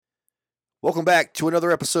Welcome back to another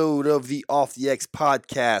episode of the Off the X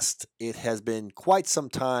podcast. It has been quite some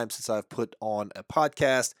time since I've put on a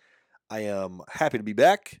podcast. I am happy to be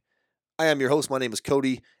back. I am your host. My name is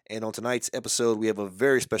Cody, and on tonight's episode, we have a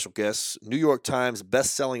very special guest, New York Times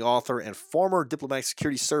best-selling author and former Diplomatic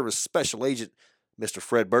Security Service Special Agent, Mr.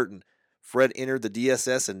 Fred Burton. Fred entered the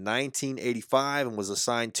DSS in 1985 and was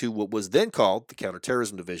assigned to what was then called the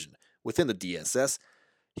Counterterrorism Division within the DSS.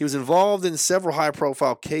 He was involved in several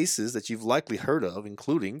high-profile cases that you've likely heard of,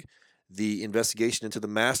 including the investigation into the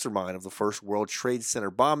mastermind of the first World Trade Center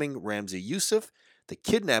bombing, Ramzi Yousef, the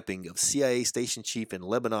kidnapping of CIA station chief in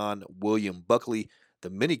Lebanon, William Buckley, the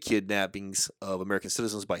many kidnappings of American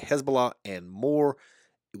citizens by Hezbollah, and more.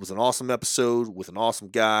 It was an awesome episode with an awesome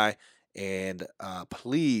guy, and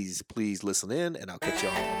please listen in, and I'll catch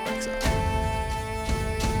y'all on the next episode.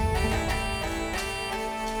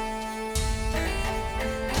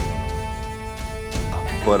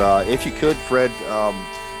 But if you could, Fred,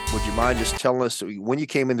 would you mind just telling us when you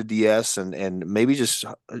came into DS and maybe just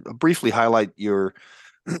briefly highlight your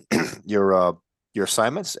your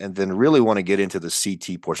assignments, and then really want to get into the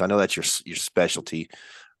CT portion. I know that's your specialty,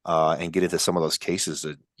 and get into some of those cases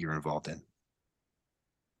that you're involved in.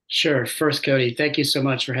 Sure. First, Cody, thank you so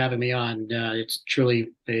much for having me on. It's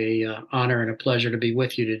truly a honor and a pleasure to be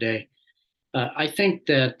with you today. I think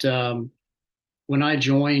that when I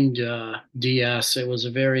joined DS, it was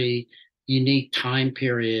a very unique time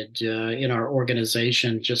period in our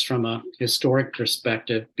organization, just from a historic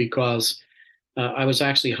perspective, because I was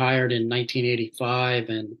actually hired in 1985,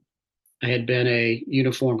 and I had been a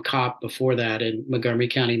uniformed cop before that in Montgomery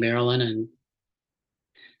County, Maryland,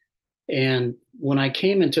 and when I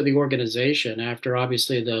came into the organization after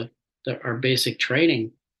obviously our basic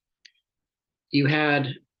training, you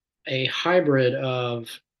had a hybrid of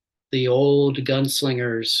the old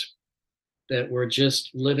gunslingers that were just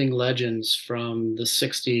living legends from the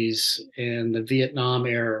 60s and the Vietnam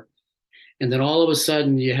era. And then all of a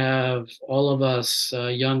sudden, you have all of us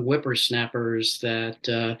young whippersnappers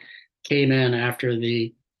that came in after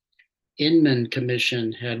the Inman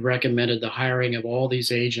Commission had recommended the hiring of all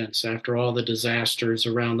these agents after all the disasters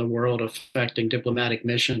around the world affecting diplomatic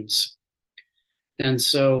missions. And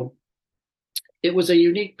so it was a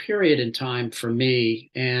unique period in time for me.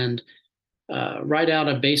 And right out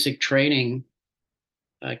of basic training,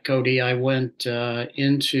 Cody, I went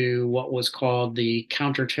into what was called the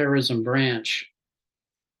counterterrorism branch.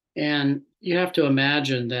 And you have to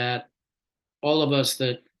imagine that all of us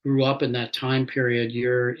that grew up in that time period,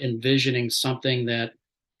 you're envisioning something that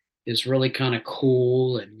is really kind of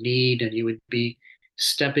cool and neat, and you would be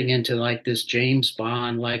stepping into like this James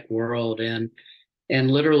Bond like world. And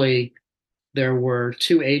literally there were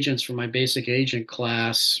two agents from my basic agent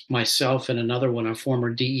class, myself and another one, a former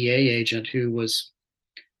DEA agent who was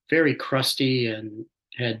very crusty and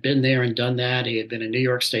had been there and done that. He had been a New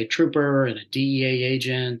York State trooper and a DEA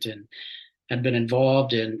agent, and had been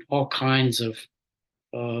involved in all kinds of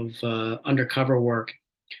undercover work.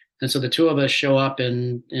 And so the two of us show up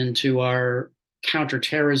into our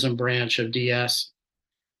counterterrorism branch of DS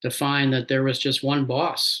to find that there was just one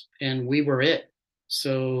boss and we were it.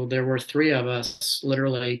 So there were three of us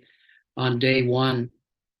literally on day one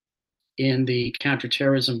in the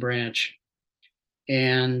counterterrorism branch.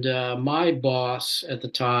 And my boss at the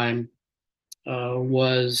time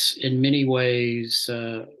was in many ways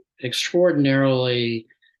extraordinarily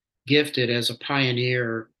gifted as a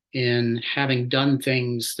pioneer in having done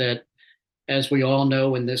things that, as we all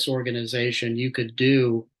know in this organization, you could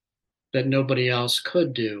do that nobody else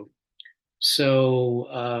could do.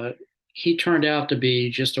 So he turned out to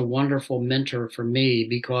be just a wonderful mentor for me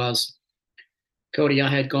because, Cody, I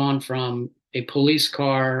had gone from a police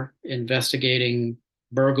car investigating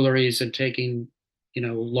burglaries and taking,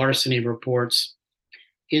 larceny reports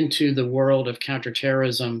into the world of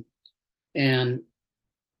counterterrorism. And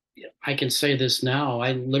I can say this now,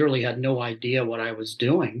 I literally had no idea what I was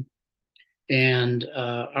doing. And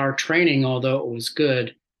our training, although it was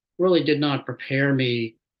good, really did not prepare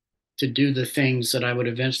me to do the things that I would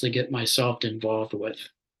eventually get myself involved with.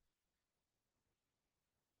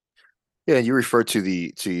 Yeah, you referred to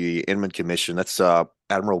the Inman Commission. That's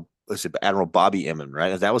Admiral Bobby Inman,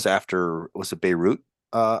 right? That was after, was the Beirut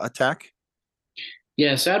attack?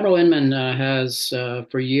 Yes, Admiral Inman has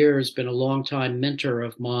for years been a longtime mentor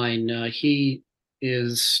of mine. He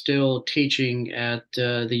is still teaching at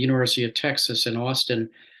the University of Texas in Austin,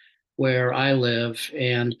 where I live.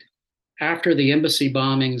 And after the embassy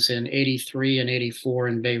bombings in 83 and 84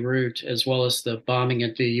 in Beirut, as well as the bombing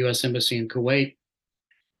at the U.S. Embassy in Kuwait,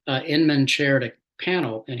 Inman chaired a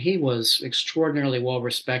panel, and he was extraordinarily well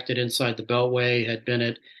respected inside the Beltway, had been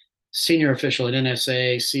at senior official at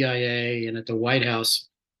NSA, CIA, and at the White House.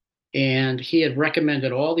 And he had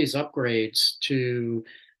recommended all these upgrades to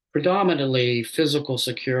predominantly physical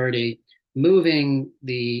security, moving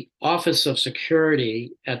the Office of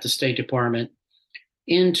Security at the State Department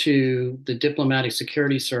into the Diplomatic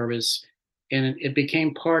Security Service. And it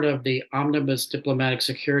became part of the Omnibus Diplomatic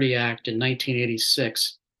Security Act in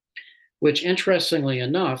 1986, which interestingly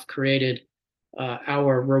enough created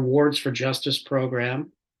our Rewards for Justice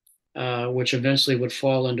program, which eventually would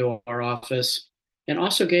fall into our office, and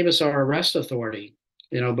also gave us our arrest authority.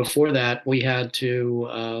 Before that, we had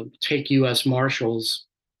to take U.S. Marshals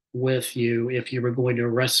with you if you were going to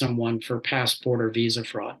arrest someone for passport or visa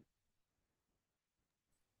fraud.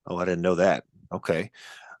 Oh, I didn't know that. Okay.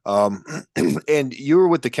 And you were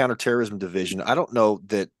with the Counterterrorism Division. I don't know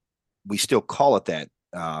that we still call it that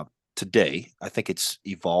today. I think it's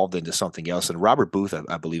evolved into something else. And Robert Booth,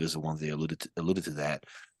 I believe, is the one that alluded to that.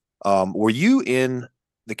 Were you in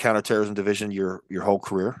the Counterterrorism Division your whole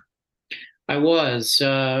career? I was.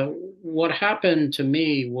 What happened to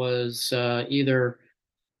me was either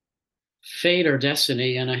fate or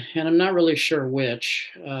destiny, and I'm not really sure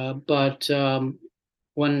which. But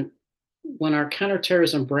when when our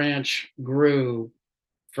counterterrorism branch grew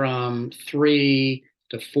from 3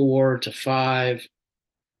 to 4 to 5,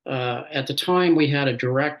 at the time we had a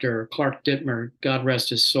director, Clark Dittmer, God rest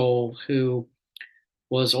his soul, who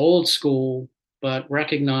was old school but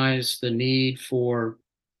recognized the need for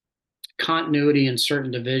continuity in certain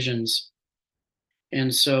divisions.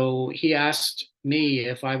 And so he asked me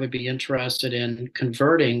if I would be interested in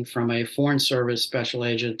converting from a Foreign Service special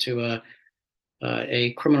agent to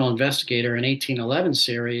a criminal investigator in 1811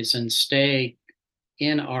 series and stay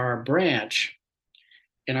in our branch.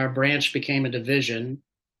 And our branch became a division.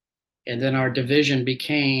 And then our division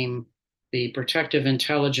became the Protective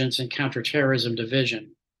Intelligence and Counterterrorism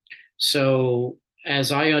Division. So,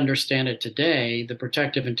 as I understand it today, the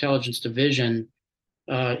Protective Intelligence Division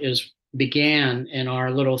began in our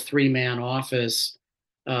little 3-man office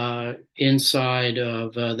inside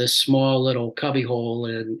of this small little cubbyhole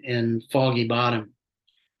in Foggy Bottom.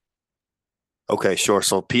 Okay, sure.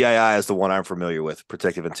 So PII is the one I'm familiar with,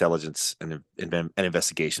 Protective Intelligence and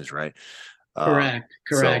Investigations, right? Correct.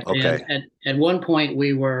 So, okay. And at one point,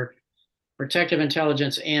 we were Protective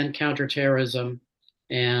Intelligence and Counterterrorism,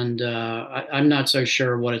 and I'm not so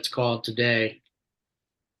sure what it's called today.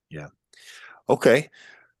 Yeah. Okay.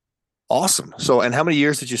 Awesome. So, and how many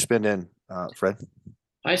years did you spend in, Fred?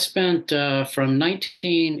 I spent from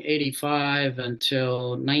 1985 until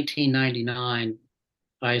 1999.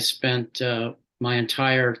 I spent my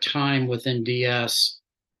entire time within DS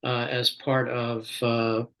as part of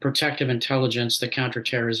Protective Intelligence, the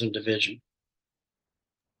Counterterrorism Division.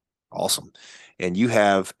 Awesome. And you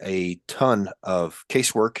have a ton of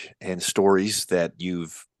casework and stories that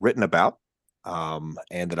you've written about, and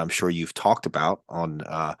that I'm sure you've talked about on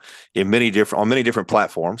many different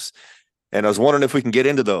platforms. And I was wondering if we can get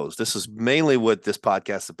into those. This is mainly what this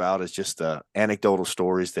podcast is about, is just anecdotal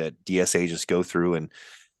stories that DS agents go through,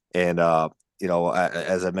 and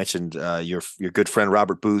as I mentioned, your good friend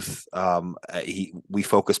Robert Booth, we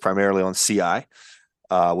focus primarily on CI,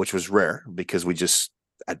 which was rare because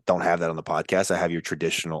I don't have that on the podcast. I have your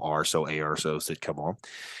traditional RSO, ARSOs that come on.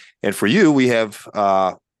 And for you, we have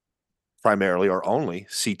primarily or only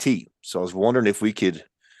CT. So I was wondering if we could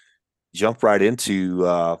jump right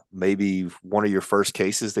into maybe one of your first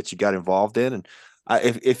cases that you got involved in. And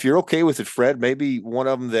if you're okay with it, Fred, maybe one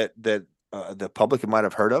of them that the public might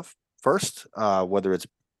have heard of first, whether it's,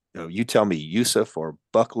 you tell me, Yousef or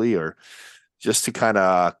Buckley, or just to kind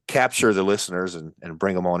of capture the listeners and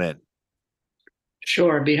bring them on in.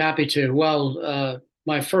 Sure, I'd be happy to. Well,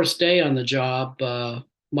 my first day on the job,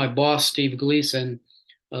 my boss, Steve Gleason,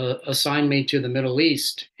 assigned me to the Middle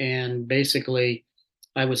East. And basically,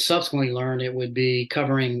 I would subsequently learn it would be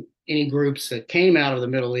covering any groups that came out of the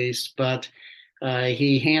Middle East. But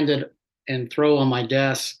he handed and throw on my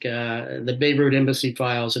desk the Beirut embassy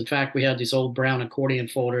files. In fact, we had these old brown accordion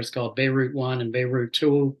folders called Beirut 1 and Beirut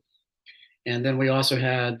 2. And then we also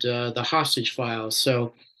had the hostage files.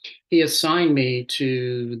 So he assigned me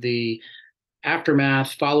to the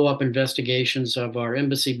aftermath follow-up investigations of our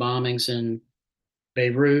embassy bombings in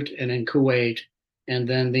Beirut and in Kuwait, and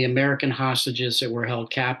then the American hostages that were held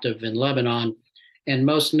captive in Lebanon. And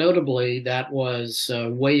most notably, that was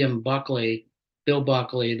William Buckley, Bill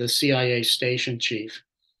Buckley, the CIA station chief.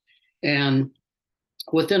 And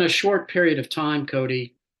within a short period of time,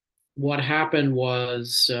 Cody, what happened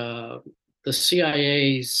was the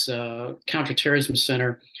CIA's Counterterrorism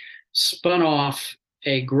Center spun off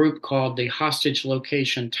a group called the Hostage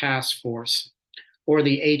Location Task Force, or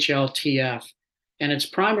the HLTF. And its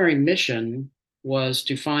primary mission was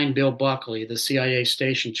to find Bill Buckley, the CIA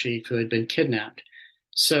station chief who had been kidnapped.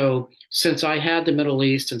 So, since I had the Middle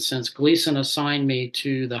East and since Gleason assigned me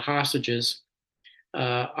to the hostages,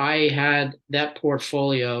 I had that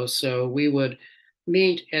portfolio. So, we would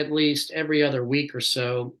meet at least every other week or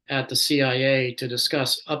so at the CIA to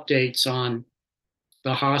discuss updates on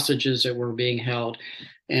the hostages that were being held.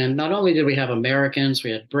 And not only did we have Americans,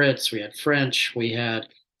 we had Brits, we had French, we had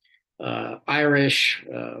Irish,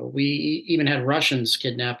 we even had Russians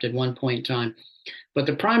kidnapped at one point in time. But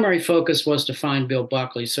the primary focus was to find Bill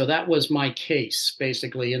Buckley. So that was my case,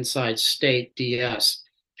 basically, inside state DS.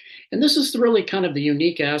 And this is really kind of the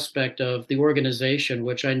unique aspect of the organization,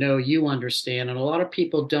 which I know you understand and a lot of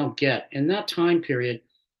people don't get. In that time period,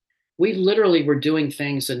 we literally were doing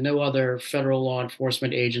things that no other federal law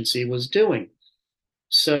enforcement agency was doing.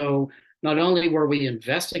 So not only were we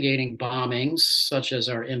investigating bombings, such as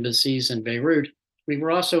our embassies in Beirut, we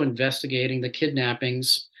were also investigating the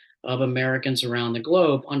kidnappings of Americans around the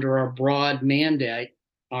globe under our broad mandate,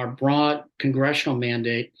 our broad congressional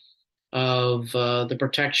mandate of the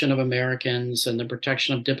protection of Americans and the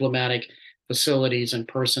protection of diplomatic facilities and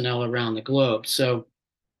personnel around the globe. So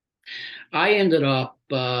I ended up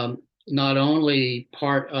not only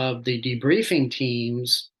part of the debriefing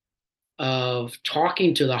teams of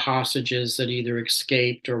talking to the hostages that either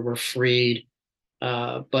escaped or were freed,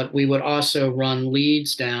 but we would also run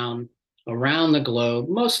leads down around the globe,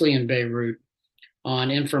 mostly in Beirut,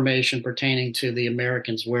 on information pertaining to the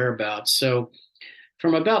Americans' whereabouts. So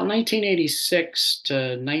from about 1986 to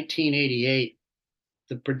 1988,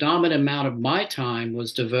 the predominant amount of my time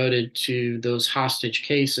was devoted to those hostage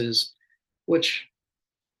cases, which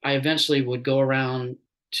I eventually would go around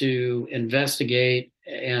to investigate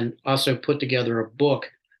and also put together a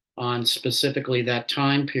book on specifically that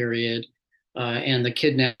time period and the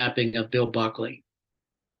kidnapping of Bill Buckley.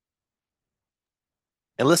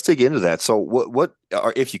 And let's dig into that. So, what,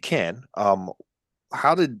 or if you can,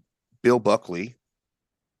 how did Bill Buckley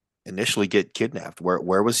initially get kidnapped?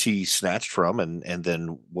 Where was he snatched from, and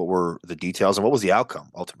then what were the details, and what was the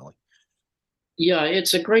outcome ultimately? Yeah,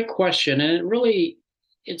 it's a great question, and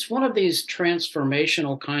it's one of these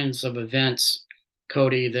transformational kinds of events,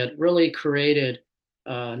 Cody, that really created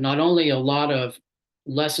not only a lot of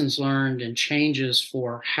lessons learned and changes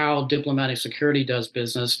for how diplomatic security does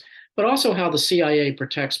business, but also how the CIA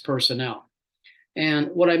protects personnel. And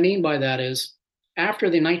what I mean by that is after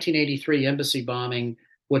the 1983 embassy bombing,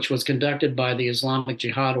 which was conducted by the Islamic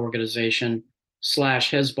Jihad organization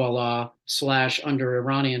slash Hezbollah slash under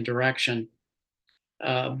Iranian direction,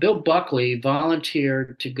 Bill Buckley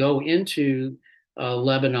volunteered to go into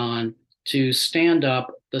Lebanon to stand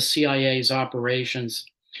up the CIA's operations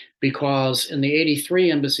because in the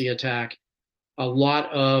 83 embassy attack, a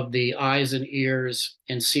lot of the eyes and ears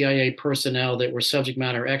and CIA personnel that were subject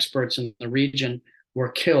matter experts in the region were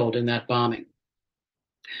killed in that bombing.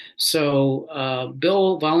 So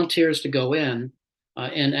Bill volunteers to go in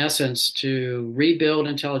essence, to rebuild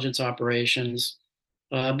intelligence operations.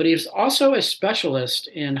 But he's also a specialist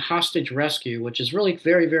in hostage rescue, which is really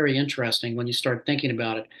very, very interesting when you start thinking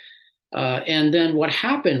about it. And then what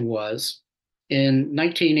happened was in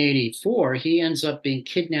 1984, he ends up being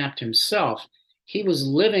kidnapped himself. He was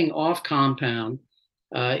living off compound.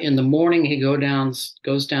 In the morning, he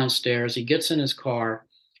goes downstairs. He gets in his car.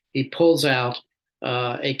 He pulls out.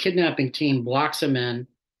 A kidnapping team blocks him in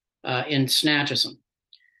and snatches him.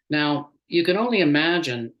 Now, you can only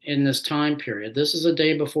imagine in this time period, this is a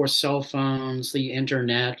day before cell phones, the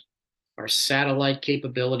internet, our satellite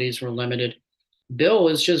capabilities were limited. Bill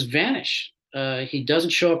is just vanished. He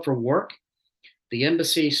doesn't show up for work. The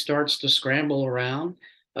embassy starts to scramble around.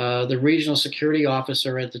 The regional security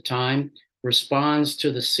officer at the time responds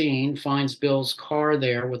to the scene, finds Bill's car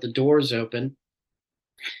there with the doors open,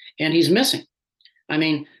 and he's missing. I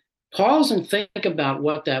mean, pause and think about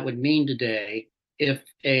what that would mean today if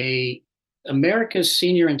America's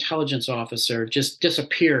senior intelligence officer just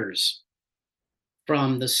disappears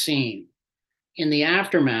from the scene in the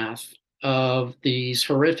aftermath of these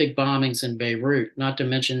horrific bombings in Beirut, not to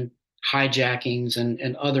mention hijackings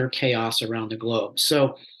and other chaos around the globe.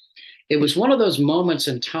 So it was one of those moments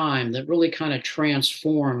in time that really kind of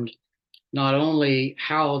transformed not only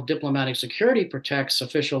how diplomatic security protects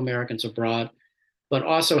official Americans abroad, but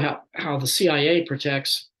also how the CIA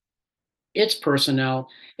protects its personnel.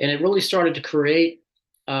 And it really started to create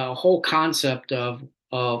a whole concept of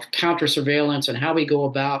counter surveillance and how we go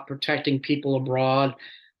about protecting people abroad,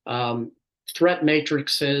 threat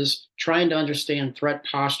matrices, trying to understand threat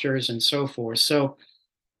postures, and so forth. So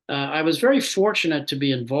I was very fortunate to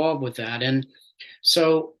be involved with that. And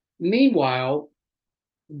So meanwhile,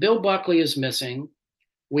 Bill Buckley is missing.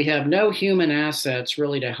 We have no human assets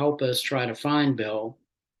really to help us try to find Bill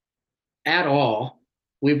at all.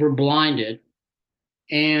 We were blinded,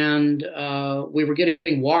 and we were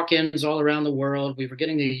getting walk-ins all around the world. We were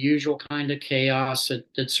getting the usual kind of chaos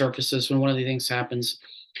that surfaces when one of these things happens.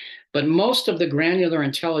 But most of the granular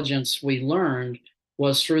intelligence we learned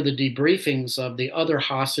was through the debriefings of the other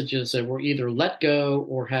hostages that were either let go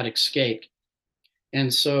or had escaped.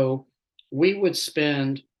 And so we would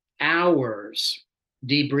spend hours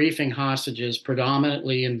debriefing hostages,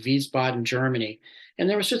 predominantly in Wiesbaden, Germany. And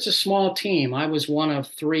there was just a small team. I was one of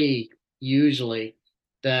three, usually,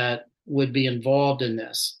 that would be involved in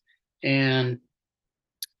this. And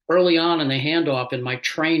early on in the handoff in my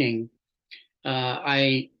training,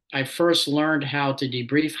 I first learned how to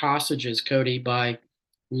debrief hostages, Cody, by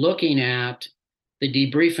looking at the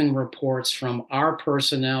debriefing reports from our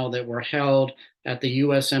personnel that were held at the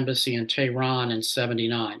U.S. Embassy in Tehran in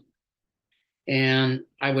 '79. And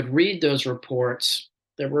I would read those reports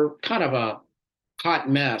that were kind of a hot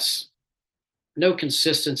mess, no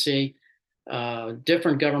consistency,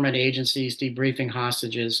 different government agencies debriefing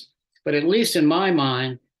hostages. But at least in my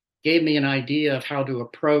mind, gave me an idea of how to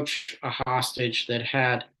approach a hostage that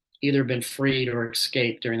had either been freed or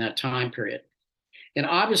escaped during that time period. And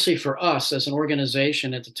obviously, for us as an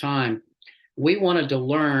organization at the time, we wanted to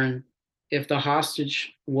learn if the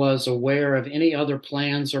hostage was aware of any other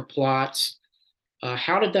plans or plots.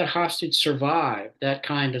 How did that hostage survive that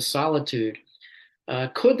kind of solitude?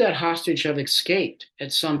 Could that hostage have escaped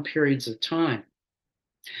at some periods of time?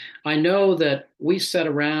 I know that we sat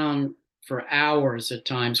around for hours at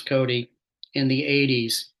times, Cody, in the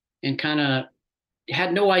 '80s, and kind of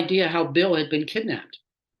had no idea how Bill had been kidnapped.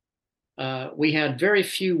 We had very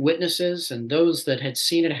few witnesses, and those that had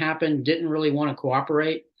seen it happen didn't really want to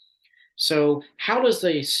cooperate. So, how does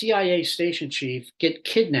the CIA station chief get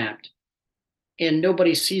kidnapped and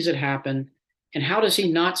nobody sees it happen? And how does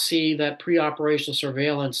he not see that pre operational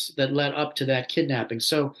surveillance that led up to that kidnapping?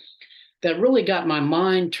 So, that really got my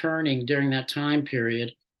mind turning during that time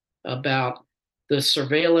period about the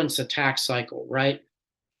surveillance attack cycle, right?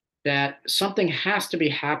 That something has to be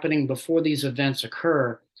happening before these events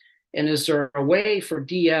occur. And is there a way for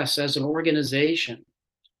DS as an organization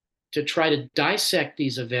to try to dissect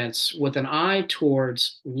these events with an eye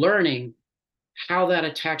towards learning how that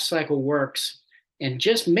attack cycle works? And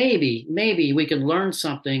just maybe we can learn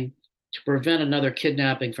something to prevent another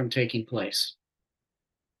kidnapping from taking place.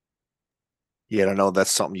 Yeah, I know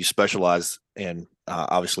that's something you specialize in.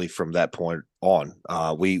 Obviously, from that point on,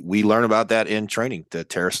 we learn about that in training, the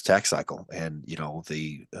terrorist attack cycle, and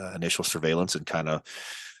the initial surveillance and kind of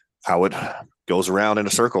how it goes around in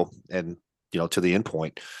a circle, and to the end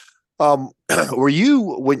point. Were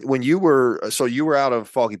you when you were so you were out of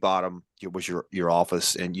Foggy Bottom? It was your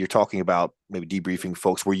office, and you're talking about maybe debriefing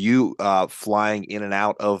folks. Were you flying in and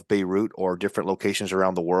out of Beirut or different locations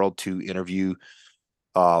around the world to interview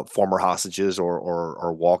former hostages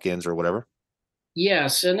or walk-ins or whatever?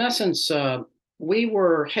 Yes, in essence, we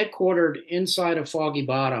were headquartered inside of Foggy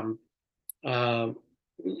Bottom. Uh,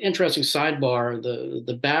 Interesting sidebar: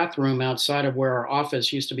 the bathroom outside of where our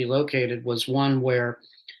office used to be located was one where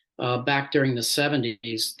back during the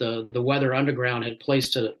 '70s, the Weather Underground had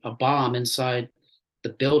placed a bomb inside the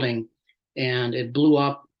building, and it blew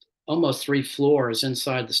up almost 3 floors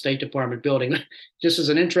inside the State Department building. Just as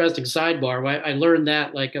an interesting sidebar, I learned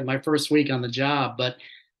that like in my first week on the job. But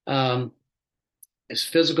um, as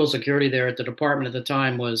physical security there at the department at the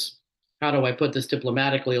time was, how do I put this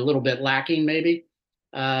diplomatically, a little bit lacking, maybe.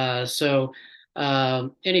 So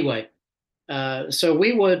anyway, so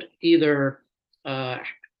we would either uh,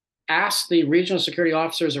 ask the regional security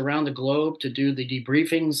officers around the globe to do the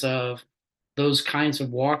debriefings of those kinds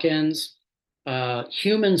of walk-ins.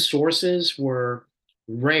 Human sources were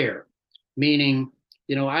rare, meaning,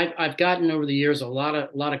 I've gotten over the years a lot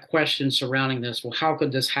of questions surrounding this. Well, how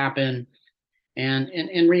could this happen? And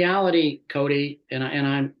in reality, Cody,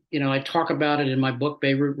 I talk about it in my book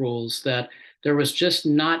Beirut Rules, that there was just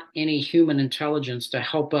not any human intelligence to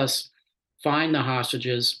help us find the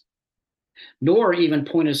hostages, nor even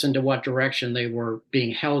point us into what direction they were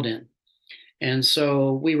being held in. And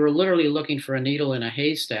so we were literally looking for a needle in a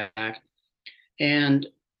haystack. And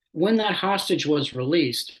when that hostage was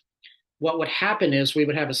released, what would happen is we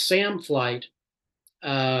would have a SAM flight.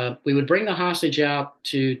 We would bring the hostage out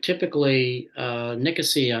to typically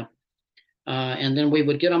Nicosia, and then we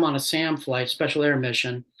would get them on a SAM flight, special air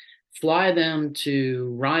mission, fly them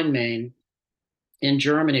to Rhine-Main in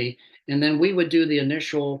Germany, and then we would do the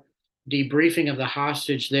initial debriefing of the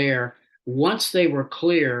hostage there. Once they were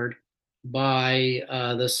cleared, by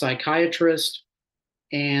the psychiatrist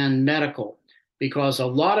and medical, because a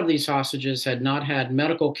lot of these hostages had not had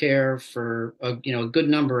medical care for a good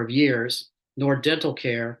number of years, nor dental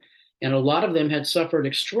care, and a lot of them had suffered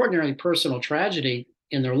extraordinary personal tragedy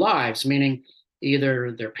in their lives, meaning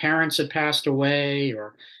either their parents had passed away,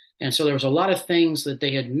 and so there was a lot of things that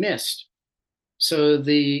they had missed. So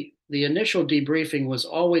the initial debriefing was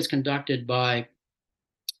always conducted by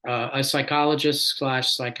a psychologist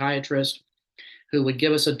slash psychiatrist who would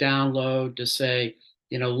give us a download to say,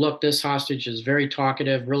 look, this hostage is very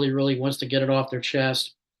talkative, really, really wants to get it off their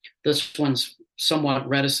chest. This one's somewhat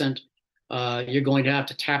reticent. You're going to have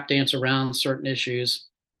to tap dance around certain issues,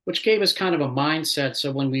 which gave us kind of a mindset.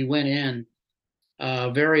 So when we went in,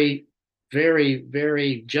 very, very,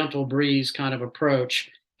 very gentle breeze kind of approach,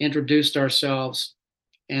 introduced ourselves,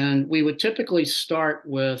 and we would typically start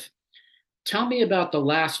with, tell me about the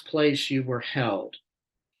last place you were held.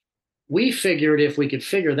 We figured if we could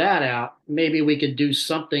figure that out, maybe we could do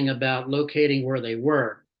something about locating where they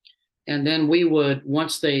were. And then we would,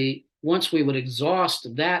 once we would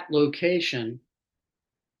exhaust that location,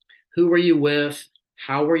 who were you with?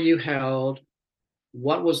 How were you held?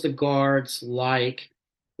 What was the guards like?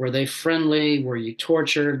 Were they friendly? Were you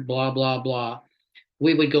tortured? Blah, blah, blah.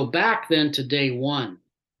 We would go back then to day one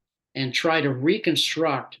and try to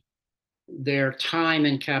reconstruct their time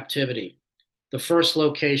in captivity. The first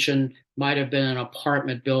location might have been an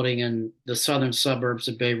apartment building in the southern suburbs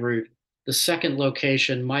of Beirut. The second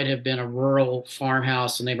location might have been a rural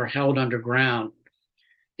farmhouse and they were held underground.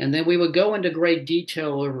 And then we would go into great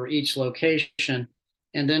detail over each location,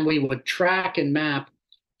 and then we would track and map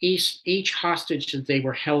each hostage that they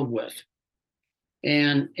were held with.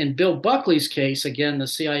 And in Bill Buckley's case, again, the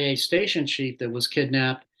CIA station chief that was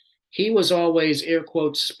kidnapped, he was always, air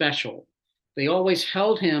quotes, special. They always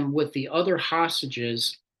held him with the other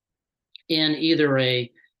hostages in either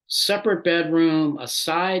a separate bedroom, a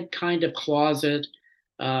side kind of closet.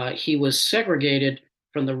 He was segregated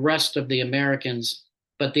from the rest of the Americans,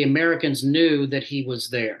 but the Americans knew that he was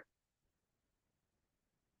there.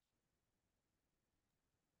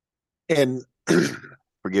 And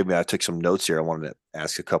forgive me, I took some notes here. I wanted to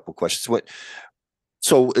ask a couple questions.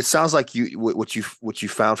 So it sounds like what you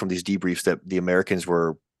found from these debriefs that the Americans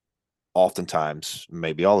were oftentimes,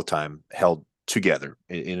 maybe all the time, held together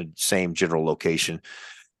in a same general location.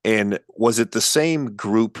 And was it the same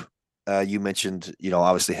group you mentioned?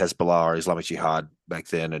 Obviously Hezbollah or Islamic Jihad back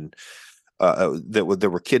then, and that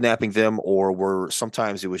were kidnapping them, or were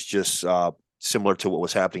sometimes it was just similar to what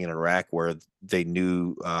was happening in Iraq, where they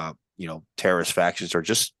knew terrorist factions or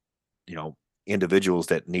just individuals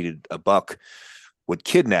that needed a buck would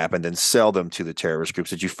kidnap and then sell them to the terrorist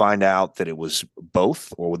groups. Did you find out that it was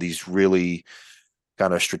both, or were these really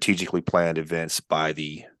kind of strategically planned events by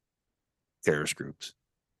the terrorist groups?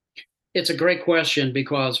 It's a great question,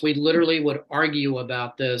 because we literally would argue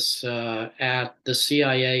about this at the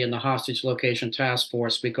CIA and the Hostage Location Task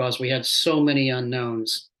Force, because we had so many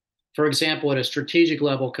unknowns. For example, at a strategic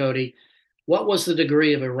level, Cody, what was the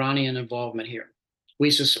degree of Iranian involvement here?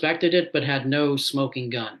 We suspected it, but had no smoking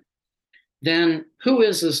gun. Then, who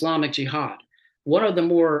is Islamic Jihad? One of the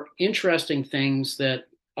more interesting things that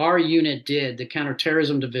our unit did, the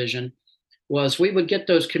Counterterrorism Division, was we would get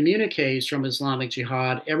those communiques from Islamic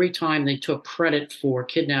Jihad every time they took credit for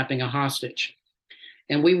kidnapping a hostage.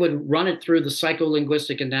 And we would run it through the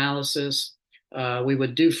psycholinguistic analysis. We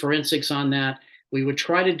would do forensics on that. We would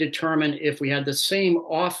try to determine if we had the same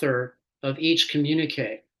author of each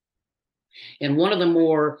communique. And one of the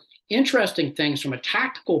more interesting things from a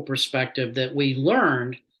tactical perspective that we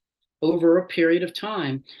learned over a period of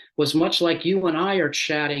time was, much like you and I are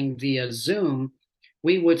chatting via Zoom,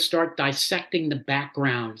 we would start dissecting the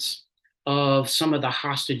backgrounds of some of the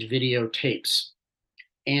hostage videotapes.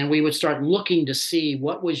 And we would start looking to see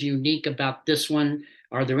what was unique about this one.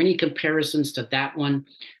 Are there any comparisons to that one?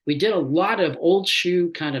 We did a lot of old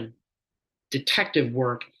shoe kind of detective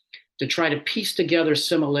work to try to piece together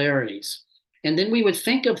similarities. And then we would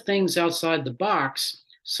think of things outside the box,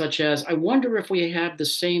 such as, I wonder if we have the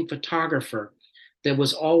same photographer that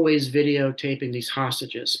was always videotaping these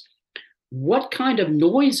hostages. What kind of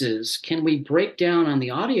noises can we break down on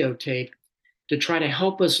the audio tape to try to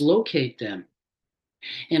help us locate them?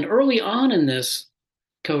 And early on in this,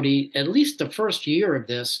 Cody, at least the first year of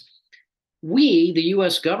this, we, the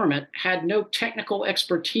US government, had no technical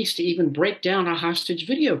expertise to even break down a hostage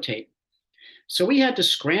videotape. So we had to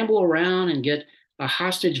scramble around and get a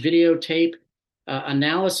hostage videotape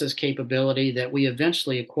analysis capability that we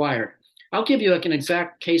eventually acquired. I'll give you like an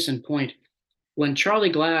exact case in point. when Charlie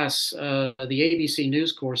Glass, the ABC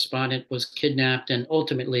News correspondent, was kidnapped and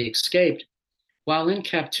ultimately escaped, while in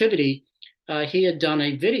captivity, he had done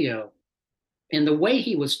a video. And the way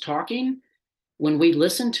he was talking, when we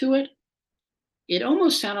listened to it, it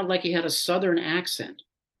almost sounded like he had a Southern accent.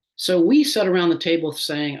 So we sat around the table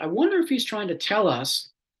saying, I wonder if he's trying to tell us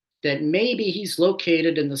that maybe he's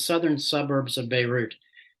located in the southern suburbs of Beirut.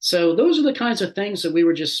 So those are the kinds of things that we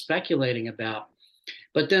were just speculating about.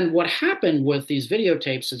 But then what happened with these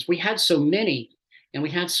videotapes is we had so many, and we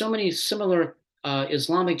had so many similar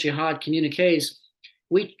Islamic Jihad communiques.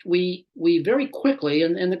 We very quickly,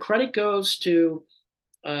 and the credit goes to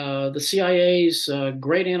the CIA's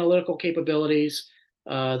great analytical capabilities,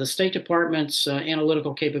 the State Department's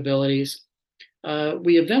analytical capabilities.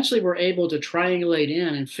 We eventually were able to triangulate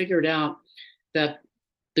in and figured out that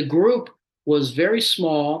the group was very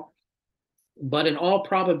small, but in all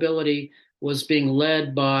probability was being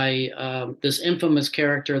led by this infamous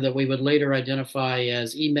character that we would later identify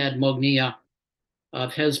as Ahmed Mognia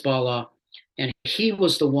of Hezbollah. And he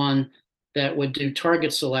was the one that would do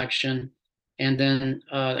target selection. And then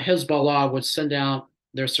Hezbollah would send out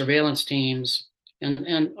their surveillance teams.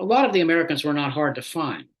 And a lot of the Americans were not hard to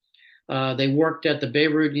find. They worked at the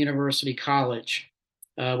Beirut University College.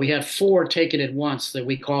 We had four taken at once that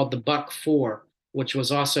we called the Buck Four, which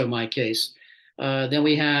was also my case. Then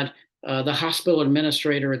we had the hospital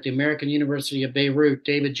administrator at the American University of Beirut,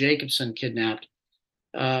 David Jacobson, kidnapped.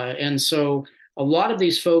 And so a lot of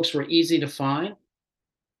these folks were easy to find.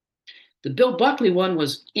 The Bill Buckley one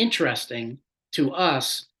was interesting to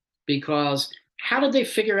us because how did they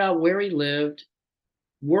figure out where he lived?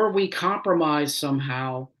 Were we compromised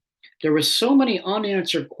somehow? There were so many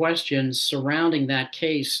unanswered questions surrounding that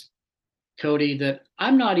case, Cody, that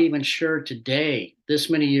I'm not even sure today, this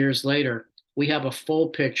many years later, we have a full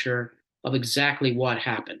picture of exactly what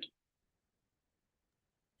happened.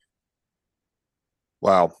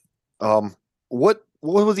 Wow. What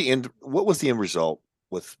was the end result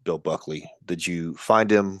with Bill Buckley? Did you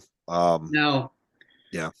find him? No,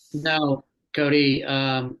 Yeah. no, Cody.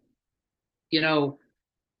 You know,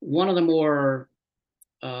 one of the more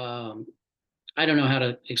I don't know how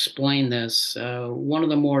to explain this. One of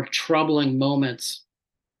the more troubling moments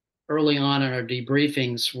early on in our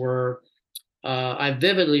debriefings were I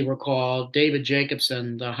vividly recall David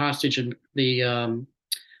Jacobson, the hostage, the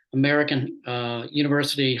American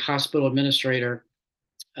University Hospital administrator,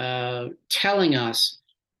 telling us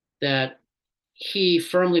that he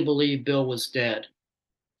firmly believed Bill was dead.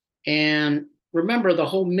 And remember, the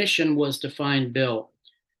whole mission was to find Bill.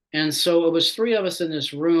 And so it was three of us in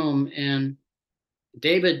this room, and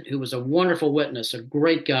David, who was a wonderful witness, a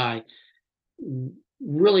great guy,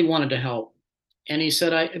 really wanted to help. And he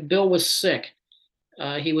said, Bill was sick.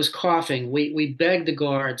 He was coughing. We begged the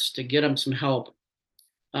guards to get him some help.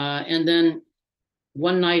 And then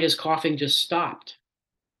one night his coughing just stopped.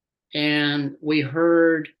 And we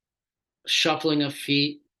heard shuffling of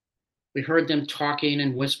feet. We heard them talking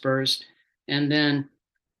in whispers. And then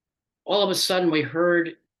all of a sudden we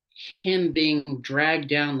heard him being dragged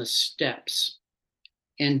down the steps.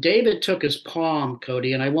 And David took his palm,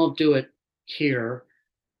 Cody, and I won't do it here,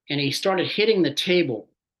 and he started hitting the table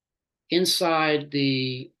inside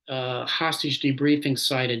the hostage debriefing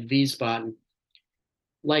site at Wiesbaden,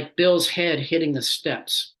 like Bill's head hitting the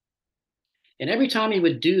steps. And every time he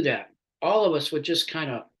would do that, all of us would just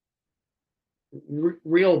kind of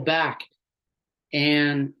reel back.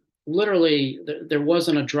 And literally, there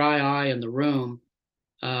wasn't a dry eye in the room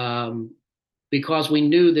because we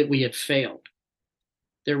knew that we had failed.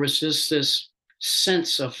 There was just this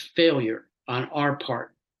sense of failure on our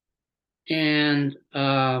part. And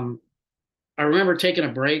I remember taking a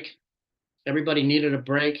break. Everybody needed a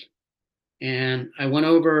break. And I went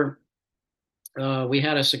over, we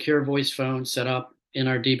had a secure voice phone set up in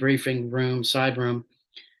our debriefing room, side room,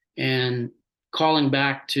 and calling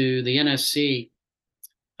back to the NSC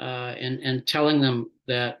and telling them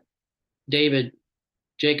that David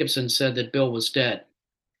Jacobson said that Bill was dead.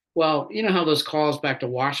 Well, you know how those calls back to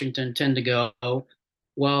Washington tend to go,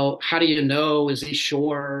 well, how do you know? Is he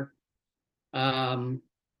sure?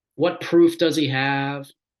 What proof does he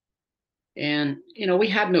have? And, we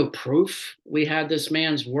had no proof. We had this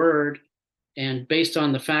man's word and based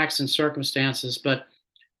on the facts and circumstances, but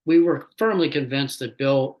we were firmly convinced that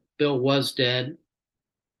Bill was dead.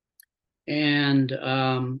 And,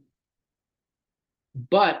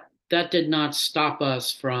 but that did not stop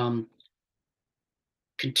us from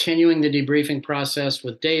continuing the debriefing process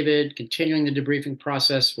with David, continuing the debriefing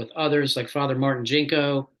process with others like Father Martin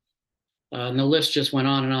Jinko. And the list just went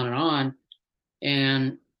on and on and on.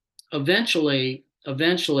 And eventually,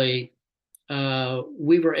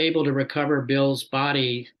 we were able to recover Bill's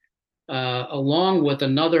body along with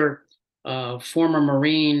another former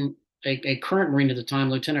Marine, a current Marine at the time,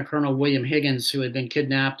 Lieutenant Colonel William Higgins, who had been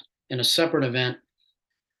kidnapped in a separate event.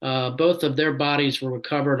 Both of their bodies were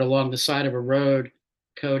recovered along the side of a road,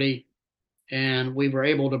 Cody, and we were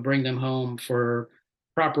able to bring them home for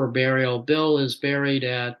proper burial. Bill is buried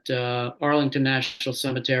at Arlington National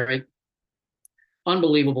Cemetery.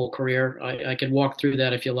 Unbelievable career. I could walk through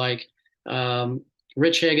that if you like.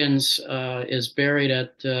 Rich Higgins is buried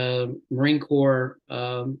at Marine Corps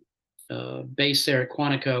base there at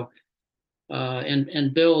Quantico,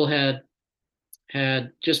 and Bill had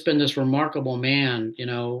just been this remarkable man,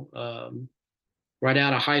 right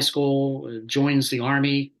out of high school, joins the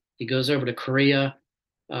Army. He goes over to Korea.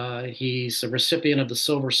 He's a recipient of the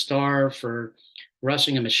Silver Star for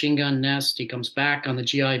rushing a machine gun nest. He comes back on the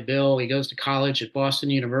GI Bill. He goes to college at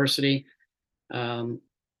Boston University,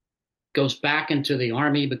 goes back into the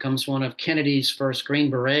Army, becomes one of Kennedy's first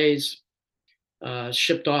Green Berets,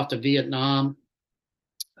 shipped off to Vietnam,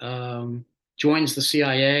 joins the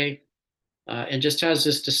CIA, and just has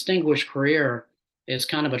this distinguished career as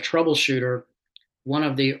kind of a troubleshooter, one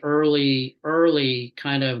of the early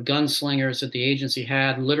kind of gunslingers that the agency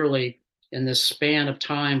had, literally in this span of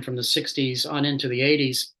time from the 60s on into the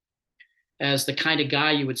 80s, as the kind of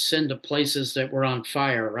guy you would send to places that were on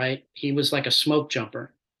fire, right? He was like a smoke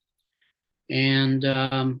jumper. And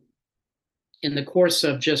in the course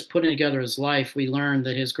of just putting together his life, we learned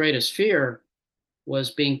that his greatest fear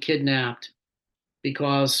was being kidnapped,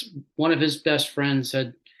 because one of his best friends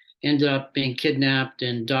had ended up being kidnapped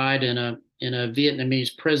and died in a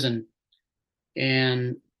Vietnamese prison.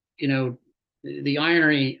 And, the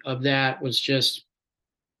irony of that was just,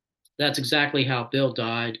 that's exactly how Bill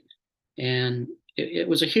died. And it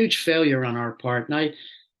was a huge failure on our part. And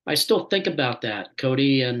I still think about that,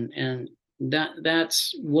 Cody, and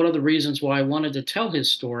that's one of the reasons why I wanted to tell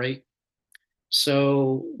his story.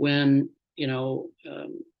 So when,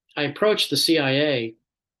 I approached the CIA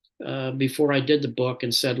before I did the book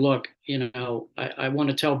and said, look, I want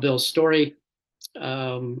to tell Bill's story.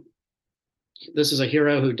 This is a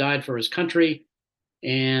hero who died for his country,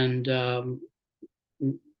 and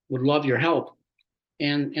would love your help.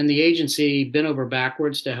 And the agency bent over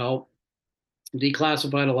backwards to help,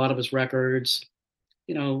 declassified a lot of his records,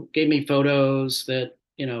 gave me photos that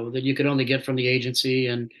you could only get from the agency,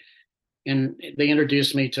 and they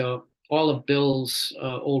introduced me to all of Bill's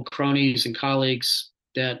old cronies and colleagues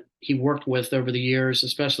that he worked with over the years,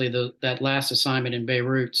 especially that last assignment in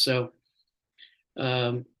Beirut. So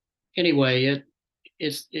anyway,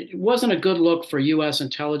 it wasn't a good look for U.S.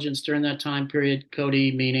 intelligence during that time period,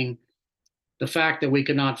 Cody, meaning the fact that we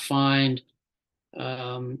could not find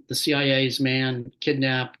the CIA's man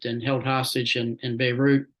kidnapped and held hostage in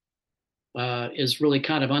Beirut is really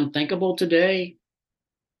kind of unthinkable today.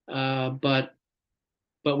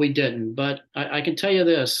 But we didn't. But I can tell you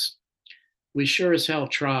this: we sure as hell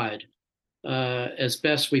tried as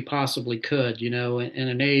best we possibly could. In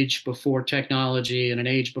an age before technology and an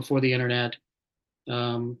age before the internet.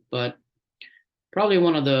 But probably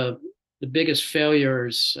one of the biggest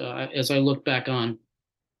failures, as I look back on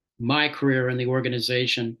my career in the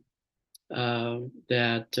organization,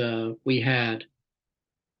 that we had.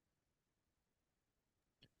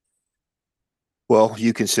 Well,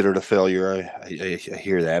 you consider it a failure. I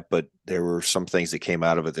hear that, but there were some things that came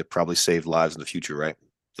out of it that probably saved lives in the future, right?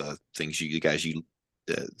 The things the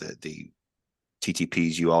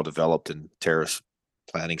TTPs you all developed and terrorist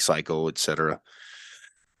planning cycle, et cetera.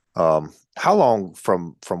 How long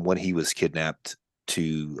from when he was kidnapped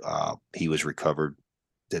to he was recovered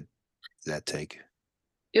did that take?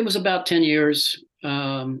 It was about 10 years.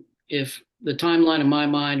 If the timeline in my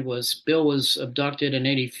mind was Bill was abducted in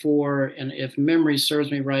 84, and if memory serves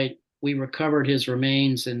me right, we recovered his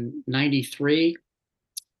remains in 93.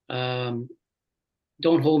 Don't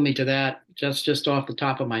hold me to that. Just off the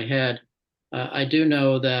top of my head. I do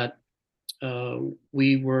know that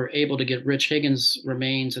we were able to get Rich Higgins'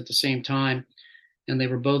 remains at the same time, and they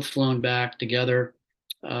were both flown back together.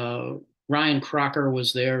 Ryan Crocker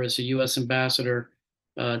was there as a U.S. ambassador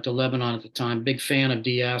to Lebanon at the time. Big fan of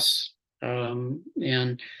DS,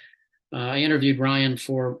 and I interviewed Ryan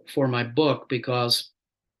for my book because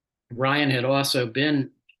Ryan had also been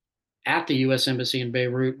at the U.S. Embassy in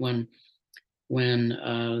Beirut when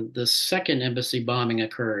the second embassy bombing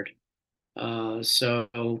occurred.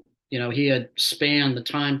 So he had spanned the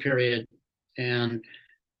time period and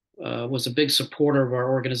was a big supporter of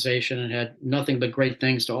our organization and had nothing but great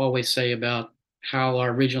things to always say about how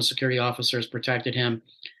our regional security officers protected him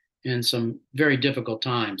in some very difficult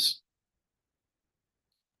times.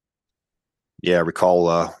 Yeah, I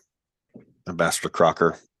recall Ambassador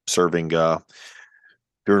Crocker serving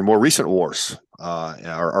during more recent wars,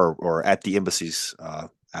 or at the embassies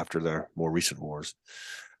after the more recent wars.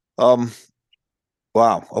 Um,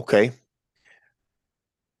 wow. Okay,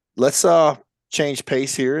 let's change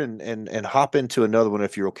pace here and hop into another one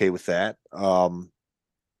if you're okay with that. Ramzi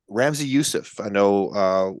Yousef. I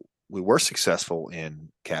know we were successful in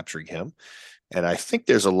capturing him, and I think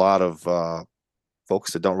there's a lot of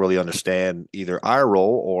folks that don't really understand either our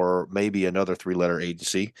role or maybe another three-letter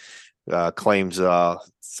agency claims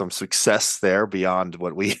some success there beyond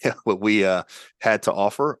what we what we had to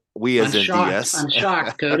offer. We I'm as in shocked. DS, I'm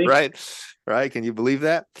shocked, Cody. right? Right? Can you believe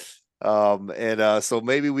that? And so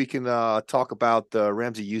maybe we can talk about the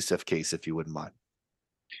Ramzi Yousef case if you wouldn't mind.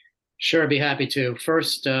 Sure, I'd be happy to.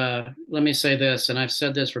 First, let me say this, and I've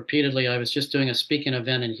said this repeatedly. I was just doing a speaking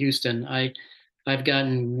event in Houston. I've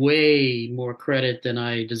gotten way more credit than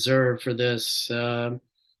I deserve for this.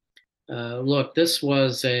 Look, this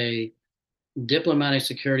was a diplomatic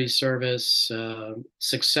security service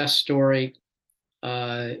success story.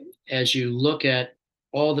 Uh, as you look at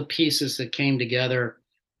all the pieces that came together,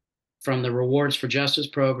 from the Rewards for Justice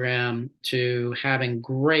program to having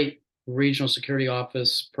great regional security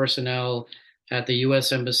office personnel at the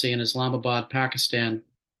U.S. Embassy in Islamabad, Pakistan,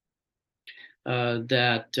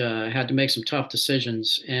 that had to make some tough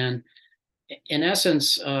decisions. And in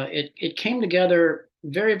essence, it came together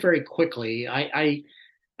very, very quickly. I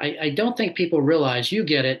don't think people realize, you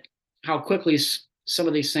get it, how quickly some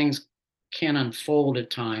of these things can unfold at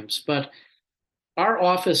times. But our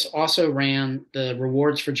office also ran the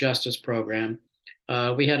Rewards for Justice program.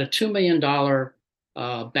 We had a $2 million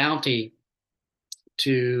bounty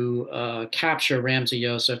to capture Ramzi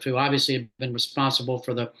Yousef, who obviously had been responsible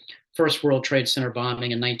for the first World Trade Center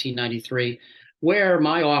bombing in 1993, where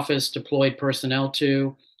my office deployed personnel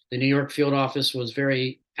to. The New York field office was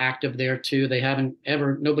very active there too.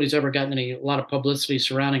 Nobody's ever gotten a lot of publicity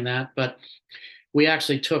surrounding that, but we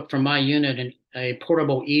actually took from my unit a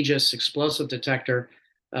portable Aegis explosive detector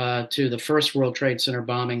to the first World Trade Center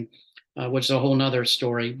bombing, which is a whole nother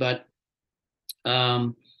story. But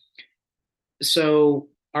um, so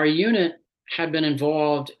our unit had been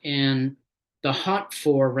involved in the hunt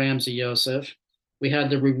for Ramzi Yousef. We had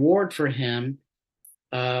the reward for him.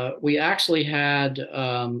 We actually had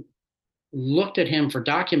looked at him for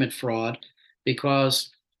document fraud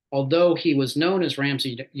because although he was known as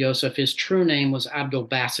Ramzi Yousef, his true name was Abdul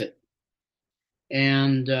Basit.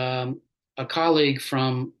 And a colleague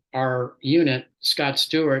from our unit, Scott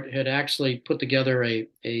Stewart, had actually put together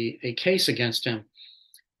a case against him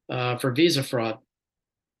for visa fraud,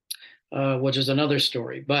 which is another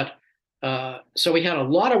story. But so we had a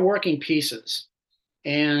lot of working pieces.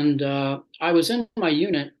 And I was in my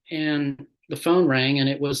unit, and the phone rang, and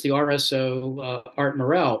it was the RSO, Art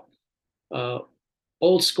Morell. Uh,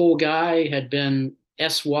 Old school guy, had been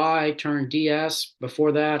SY turned DS.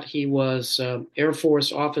 Before that, he was Air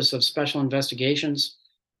Force Office of Special Investigations,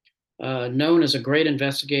 known as a great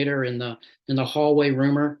investigator in the hallway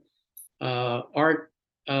rumor. Art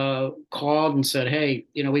called and said, "Hey,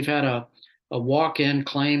 we've had a walk-in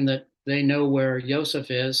claim that they know where Yousef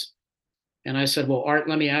is." And I said, "Well, Art,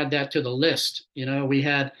 let me add that to the list." We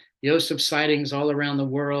had Yousef sightings all around the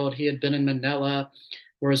world. He had been in Manila,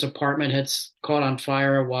 where his apartment had caught on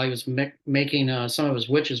fire while he was making some of his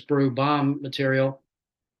witch's brew bomb material.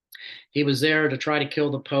 He was there to try to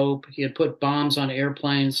kill the Pope. He had put bombs on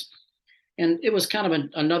airplanes. And it was kind of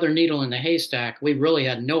another needle in the haystack. We really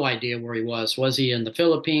had no idea where he was. Was he in the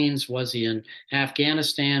Philippines? Was he in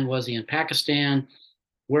Afghanistan? Was he in Pakistan?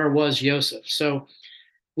 Where was Yousef? So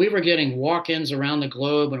we were getting walk-ins around the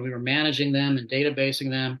globe, and we were managing them and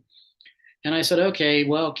databasing them. And I said, "Okay,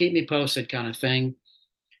 well, keep me posted," kind of thing.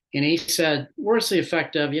 And he said, words to the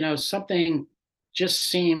effect of, "Something just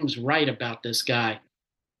seems right about this guy."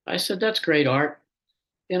 I said, "That's great, Art."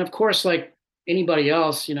 And of course, like anybody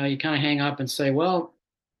else, you kind of hang up and say, "Well,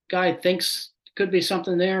 guy thinks could be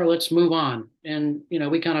something there. Let's move on." And,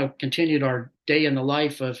 we kind of continued our day in the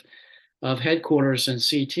life of headquarters and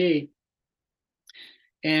CT.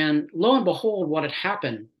 And lo and behold, what had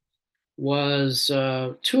happened was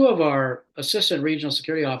two of our assistant regional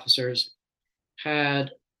security officers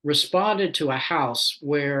had responded to a house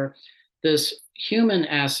where this human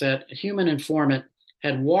asset, a human informant,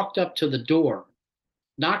 had walked up to the door,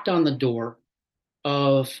 knocked on the door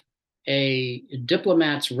of a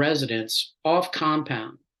diplomat's residence off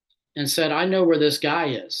compound, and said, "I know where this guy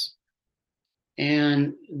is."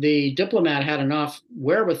 And the diplomat had enough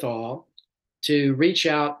wherewithal to reach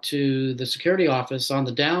out to the security office on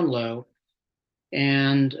the down low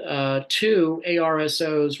and two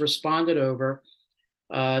ARSOs responded over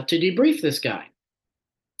to debrief this guy.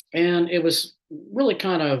 And it was really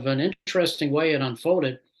kind of an interesting way it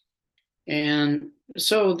unfolded. And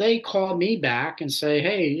so they call me back and say,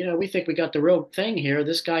 hey, we think we got the real thing here.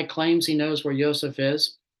 This guy claims he knows where Yousef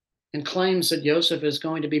is and claims that Yousef is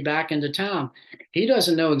going to be back into town. He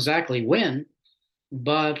doesn't know exactly when,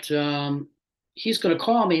 but he's going to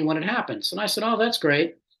call me when it happens. And I said, oh, that's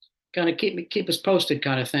great. Kind of keep us posted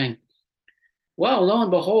kind of thing. Well, lo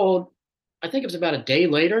and behold, I think it was about a day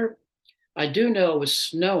later. I do know it was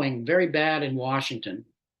snowing very bad in Washington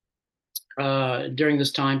during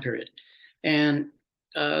this time period. And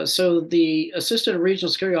so the assistant regional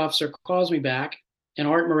security officer calls me back, and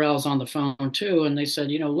Art Morell's on the phone too. And they said,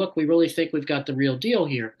 look, we really think we've got the real deal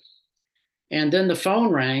here. And then the phone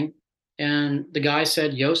rang, and the guy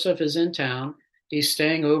said, Yousef is in town. He's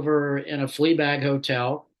staying over in a flea bag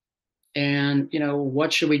hotel. And,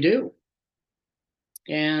 what should we do?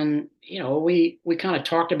 And, we kind of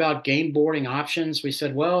talked about game boarding options. We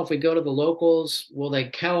said, well, if we go to the locals, will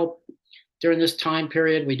they help? During this time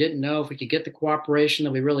period, we didn't know if we could get the cooperation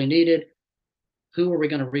that we really needed. Who were we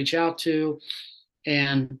going to reach out to?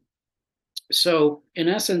 And so, in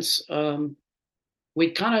essence,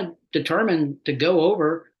 we kind of determined to go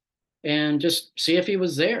over and just see if he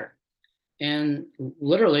was there. And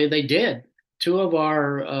literally, they did. Two of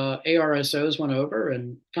our ARSOs went over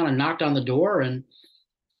and kind of knocked on the door, and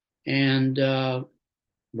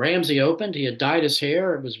Ramzi opened. He had dyed his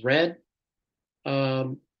hair; it was red,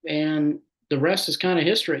 and the rest is kind of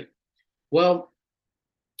history. Well,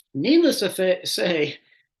 needless to say,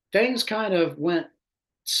 things kind of went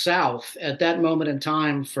south at that moment in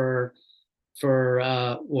time for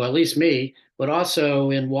well, at least me, but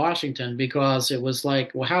also in Washington, because it was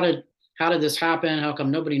like, well, how did this happen? How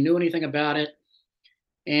come nobody knew anything about it?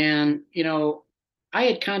 And I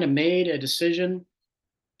had kind of made a decision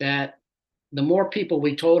that the more people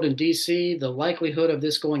we told in DC, the likelihood of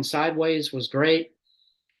this going sideways was great.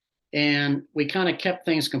 And we kind of kept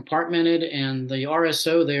things compartmented. And the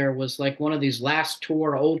RSO there was like one of these last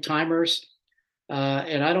tour old timers.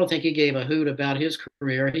 And I don't think he gave a hoot about his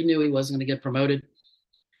career. He knew he wasn't going to get promoted.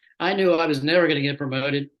 I knew I was never going to get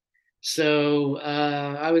promoted. So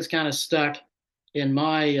I was kind of stuck in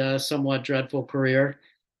my somewhat dreadful career.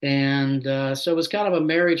 And so it was kind of a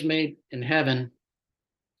marriage made in heaven.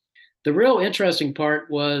 The real interesting part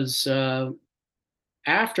was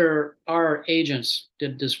after our agents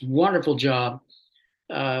did this wonderful job,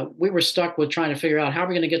 we were stuck with trying to figure out how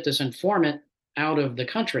we're going to get this informant out of the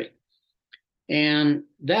country. And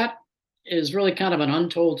that is really kind of an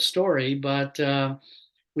untold story, but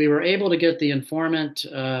we were able to get the informant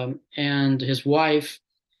and his wife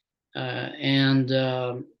and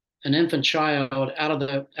an infant child out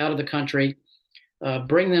of the country,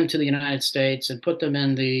 bring them to the United States, and put them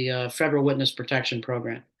in the Federal Witness Protection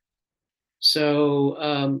Program.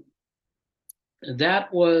 So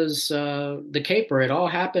that was the caper. It all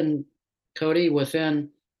happened, Cody, within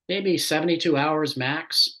maybe 72 hours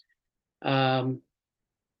max. And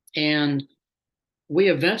we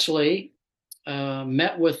eventually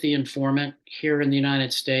met with the informant here in the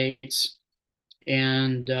United States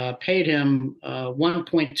and paid him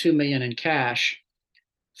 $1.2 million in cash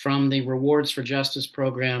from the Rewards for Justice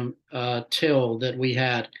program till that we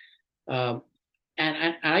had. And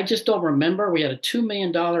I just don't remember. We had a $2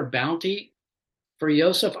 million bounty for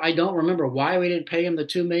Yousef. I don't remember why we didn't pay him the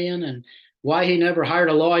 $2 million and why he never hired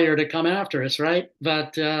a lawyer to come after us, right?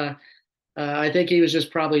 But I think he was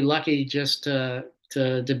just probably lucky just to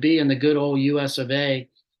be in the good old U.S. of A.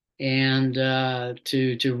 and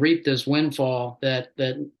to reap this windfall that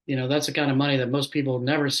that's the kind of money that most people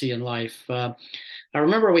never see in life. I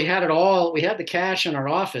remember we had it all. We had the cash in our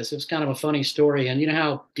office. It was kind of a funny story, and you know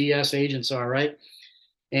how DS agents are, right?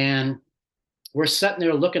 And we're sitting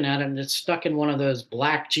there looking at it, and it's stuck in one of those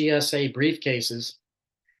black GSA briefcases,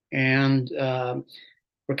 and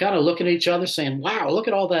we're kind of looking at each other, saying, "Wow, look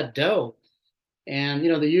at all that dough." And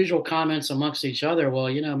the usual comments amongst each other.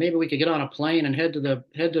 Well, maybe we could get on a plane and head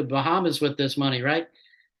to Bahamas with this money, right?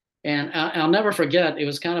 And I'll never forget. It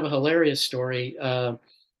was kind of a hilarious story.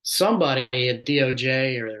 Somebody at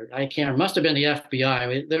DOJ or I can't, must have been the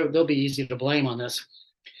FBI. They'll be easy to blame on this.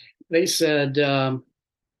 They said,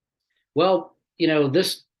 well,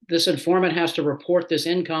 this informant has to report this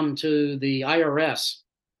income to the IRS.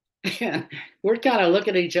 And we're kind of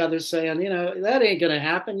looking at each other saying, that ain't going to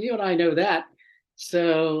happen. You and I know that.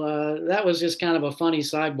 So that was just kind of a funny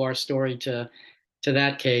sidebar story to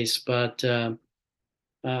that case. But the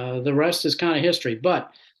rest is kind of history.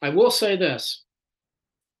 But I will say this,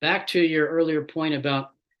 back to your earlier point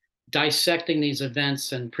about dissecting these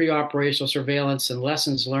events and pre-operational surveillance and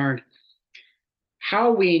lessons learned,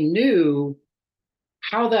 how we knew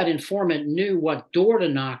how that informant knew what door to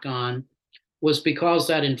knock on was because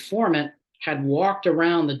that informant had walked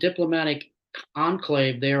around the diplomatic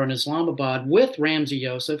enclave there in Islamabad with Ramzi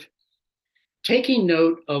Yousef, taking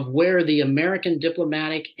note of where the American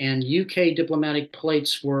diplomatic and UK diplomatic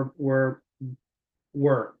plates were.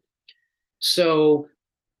 So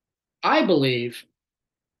I believe,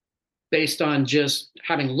 based on just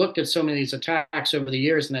having looked at so many of these attacks over the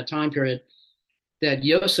years in that time period, that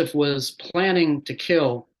Yousef was planning to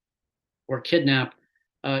kill or kidnap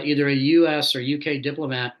either a US or UK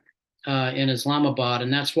diplomat in Islamabad.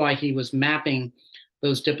 And that's why he was mapping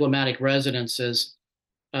those diplomatic residences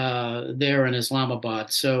there in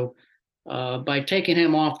Islamabad. So by taking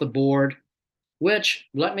him off the board, which,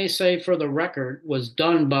 let me say for the record, was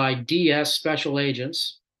done by DS special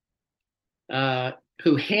agents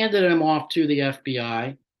who handed him off to the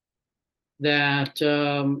FBI,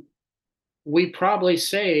 that we probably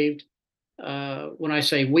saved, when I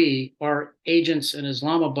say we, our agents in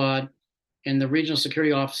Islamabad and the regional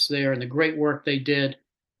security office there and the great work they did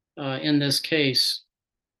in this case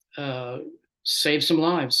saved some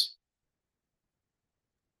lives.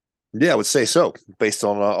 Yeah, I would say so, based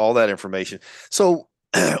on all that information. So,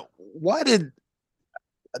 why did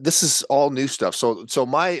this is all new stuff? So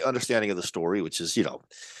my understanding of the story, which is the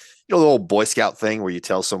old Boy Scout thing where you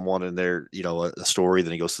tell someone and they're a story,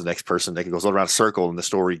 then he goes to the next person, then it goes around a circle, and the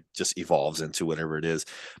story just evolves into whatever it is.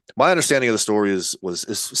 My understanding of the story is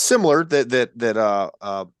similar. That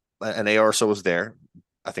an ARSO was there.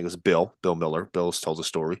 I think it was Bill Miller. Bill's told the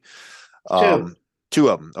story. Two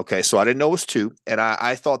of them. Okay, so I didn't know it was two, and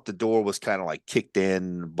I thought the door was kind of like kicked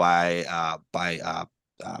in by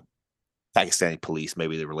Pakistani police,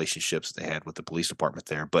 maybe the relationships they had with the police department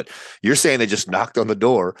there. But you're saying they just knocked on the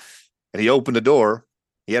door, and he opened the door.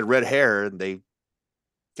 He had red hair, and they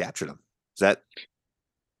captured him. Is that?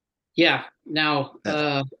 Yeah. Now,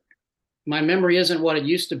 my memory isn't what it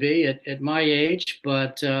used to be at my age,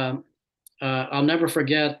 but I'll never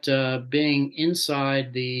forget being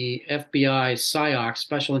inside the FBI SIOC,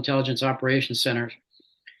 Special Intelligence Operations Center,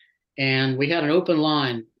 and we had an open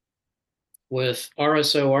line with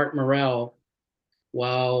RSO Art Morell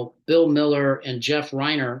while Bill Miller and Jeff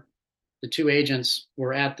Reiner, the two agents,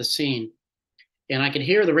 were at the scene. And I could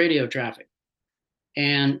hear the radio traffic.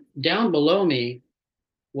 And down below me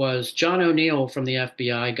was John O'Neill from the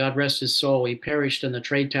FBI. God rest his soul. He perished in the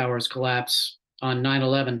Trade Towers collapse on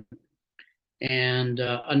 9/11. And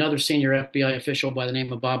another senior FBI official by the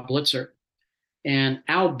name of Bob Blitzer. And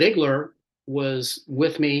Al Bigler was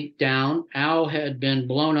with me down. Al had been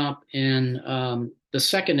blown up in the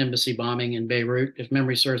second embassy bombing in Beirut, if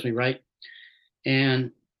memory serves me right.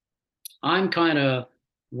 And I'm kind of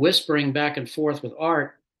whispering back and forth with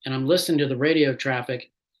Art, and I'm listening to the radio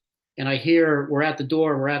traffic, and I hear, we're at the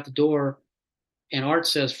door. And Art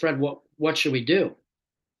says, Fred, what should we do?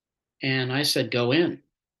 And I said, go in.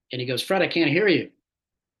 And he goes, Fred, I can't hear you.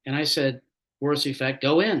 And I said, words to the effect,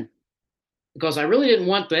 go in. Because I really didn't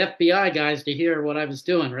want the FBI guys to hear what I was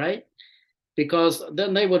doing, right? Because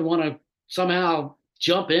then they would want to somehow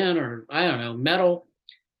jump in, or I don't know, meddle.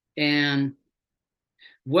 And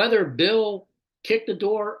whether Bill kicked the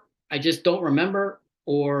door, I just don't remember,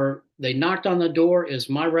 or they knocked on the door is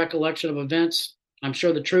my recollection of events. I'm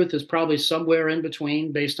sure the truth is probably somewhere in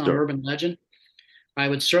between based on urban legend. I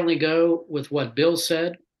would certainly go with what Bill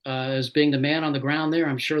said as being the man on the ground there.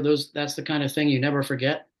 I'm sure that's the kind of thing you never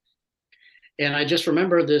forget. And I just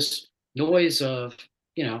remember this noise of,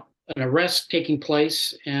 an arrest taking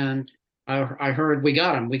place. And I heard, we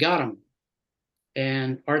got him.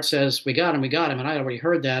 And Art says, we got him. And I already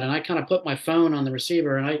heard that. And I kind of put my phone on the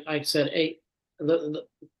receiver, and I said, hey, the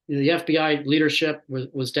FBI leadership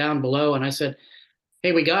was down below. And I said,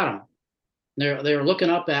 hey, we got him. They're looking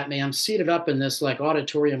up at me. I'm seated up in this like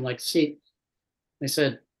auditorium like seat. They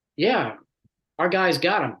said, yeah, our guys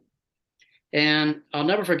got him. And I'll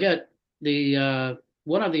never forget, the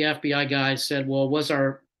one of the FBI guys said, well, was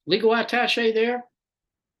our legal attaché there?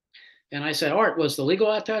 And I said, Art, was the legal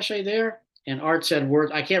attaché there? And Art said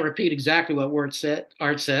words. I can't repeat exactly what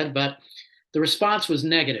Art said, but the response was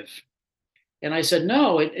negative. And I said,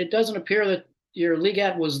 no, it doesn't appear that your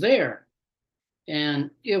legat was there.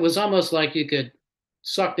 And it was almost like you could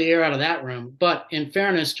suck the air out of that room. But in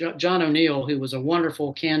fairness, John O'Neill, who was a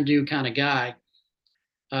wonderful can-do kind of guy,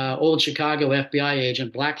 old Chicago FBI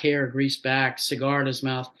agent, black hair, greased back, cigar in his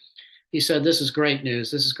mouth, he said, this is great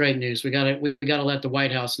news. This is great news. We got to let the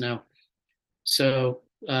White House know. So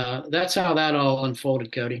that's how that all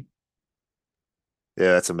unfolded, Cody.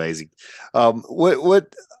 Yeah, that's amazing.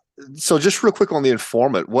 What So just real quick on the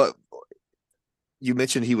informant, what you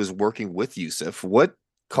mentioned he was working with Yousef. What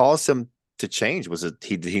caused him to change? Was it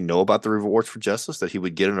did he know about the rewards for justice that he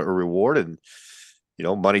would get a reward and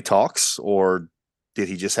money talks, or did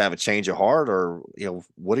he just have a change of heart, or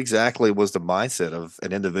what exactly was the mindset of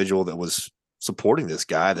an individual that was supporting this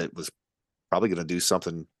guy that was probably going to do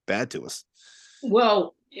something bad to us?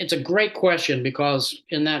 Well, it's a great question because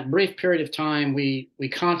in that brief period of time, we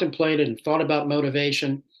contemplated and thought about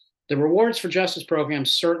motivation. The Rewards for Justice program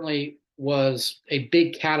certainly was a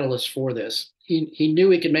big catalyst for this. He knew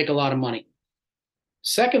he could make a lot of money.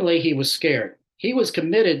 Secondly, he was scared. He was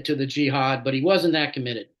committed to the jihad, but he wasn't that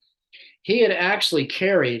committed. He had actually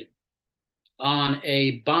carried on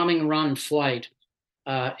a bombing run flight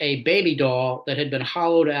a baby doll that had been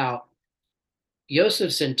hollowed out.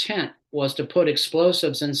 Yousef's intent was to put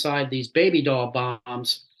explosives inside these baby doll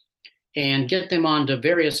bombs and get them onto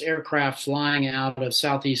various aircraft flying out of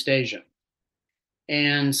Southeast Asia.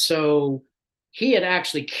 And so he had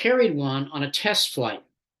actually carried one on a test flight.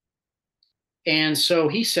 And so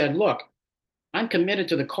he said, look, I'm committed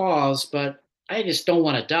to the cause, but I just don't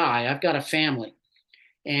want to die. I've got a family.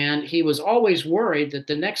 And he was always worried that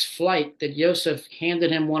the next flight that Yousef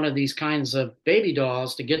handed him one of these kinds of baby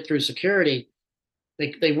dolls to get through security,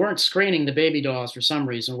 they weren't screening the baby dolls for some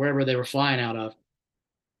reason, wherever they were flying out of.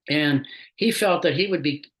 And he felt that he would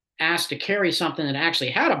be asked to carry something that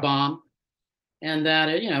actually had a bomb, and that,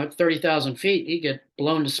 at 30,000 feet, he'd get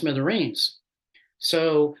blown to smithereens.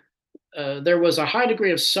 So there was a high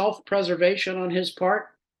degree of self-preservation on his part,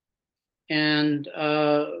 and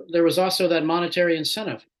there was also that monetary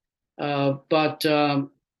incentive. But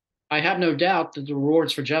I have no doubt that the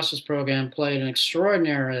Rewards for Justice program played an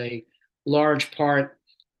extraordinarily large part,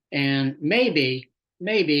 and maybe,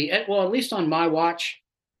 well, at least on my watch,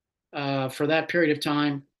 for that period of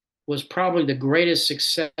time, was probably the greatest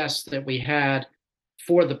success that we had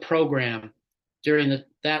for the program during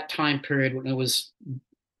that time period when it was,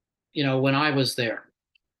 when I was there.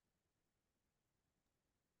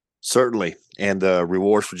 Certainly. And the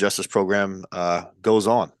Rewards for Justice program goes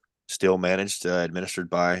on, still managed, administered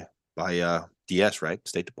by DS, right?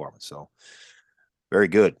 State Department. So very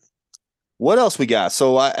good. What else we got?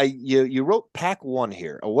 So you wrote Pack One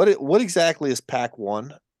here. What exactly is Pack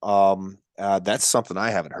One? That's something I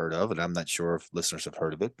haven't heard of, and I'm not sure if listeners have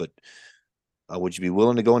heard of it. But would you be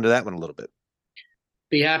willing to go into that one a little bit?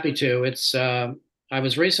 Be happy to. It's I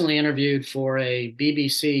was recently interviewed for a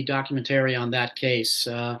BBC documentary on that case.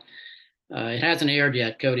 It hasn't aired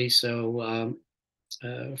yet, Cody. So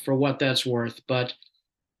for what that's worth, but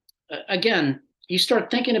again, you start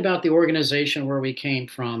thinking about the organization where we came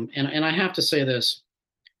from, and I have to say this: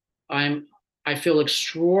 I feel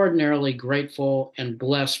extraordinarily grateful and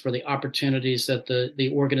blessed for the opportunities that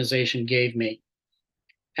the organization gave me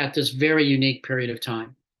at this very unique period of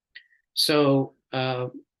time. So,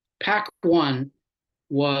 Pac 1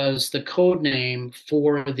 was the code name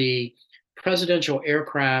for the presidential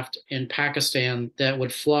aircraft in Pakistan that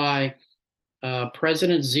would fly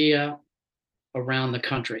President Zia around the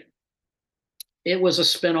country. It was a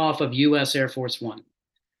spinoff of US Air Force One.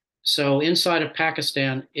 So inside of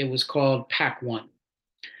Pakistan, it was called Pac 1.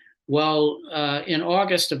 Well, in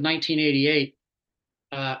August of 1988,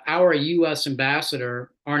 our US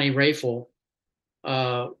ambassador, Arnie Rafel,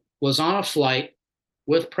 was on a flight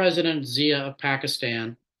with President Zia of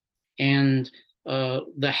Pakistan and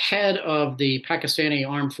the head of the Pakistani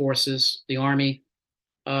Armed Forces, the Army,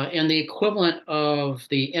 and the equivalent of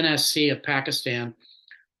the NSC of Pakistan,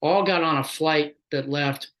 all got on a flight that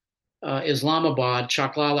left Islamabad,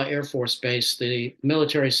 Chaklala Air Force Base, the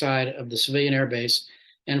military side of the civilian air base,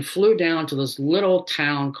 and flew down to this little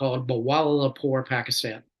town called Kuala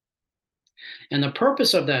Pakistan. And the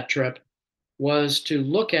purpose of that trip was to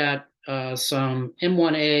look at some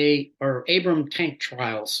M1A or Abram tank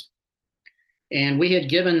trials. And we had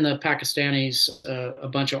given the Pakistanis a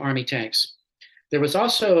bunch of Army tanks. There was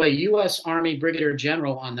also a U.S. Army Brigadier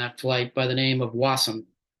General on that flight by the name of Wassim.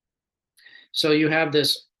 So you have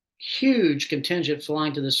this huge contingent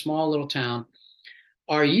flying to this small little town.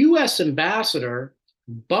 Our U.S. ambassador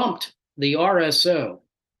bumped the RSO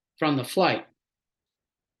from the flight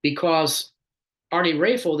because Arnie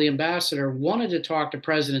Rafel, the ambassador, wanted to talk to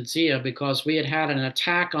President Zia because we had had an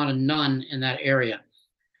attack on a nun in that area.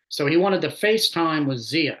 So he wanted to FaceTime with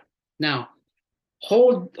Zia. Now,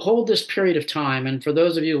 hold this period of time, and for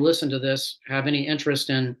those of you who listen to this, have any interest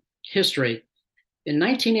in history, in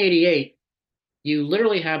 1988, you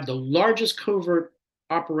literally have the largest covert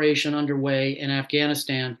operation underway in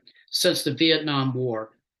Afghanistan since the Vietnam War.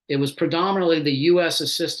 It was predominantly the U.S.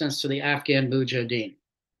 assistance to the Afghan Mujahideen.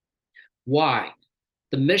 Why?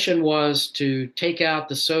 The mission was to take out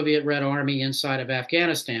the Soviet Red Army inside of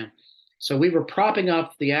Afghanistan. So we were propping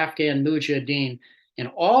up the Afghan Mujahideen,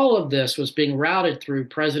 and all of this was being routed through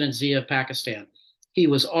President Zia of Pakistan. He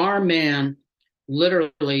was our man,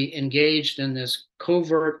 literally engaged in this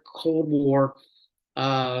covert Cold War,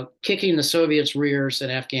 kicking the Soviets' rears in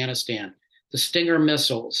Afghanistan, the Stinger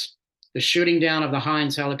missiles, the shooting down of the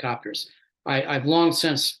Heinz helicopters. I've long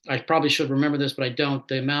since, I probably should remember this, but I don't,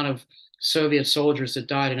 the amount of Soviet soldiers that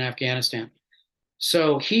died in Afghanistan.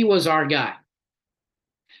 So he was our guy.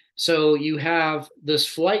 So you have this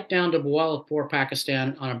flight down to Bawalapur,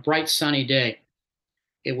 Pakistan on a bright sunny day.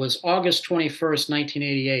 It was August 21st,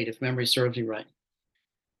 1988, if memory serves me right.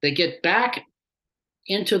 They get back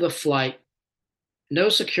into the flight, no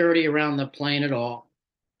security around the plane at all.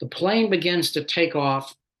 The plane begins to take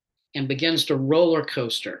off and begins to roller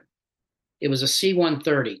coaster. It was a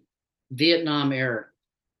C-130, Vietnam era,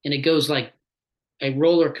 and it goes like a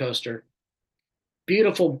roller coaster.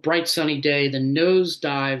 Beautiful, bright, sunny day. The nose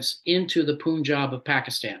dives into the Punjab of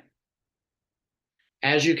Pakistan.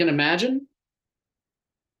 As you can imagine,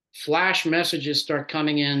 flash messages start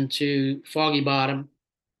coming in to Foggy Bottom,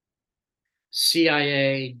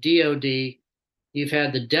 CIA, DOD. You've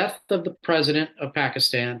had the death of the president of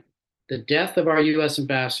Pakistan, the death of our U.S.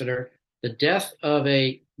 ambassador, the death of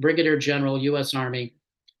a brigadier general, U.S. Army,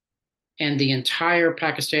 and the entire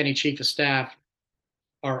Pakistani chief of staff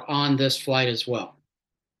are on this flight as well,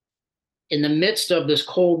 in the midst of this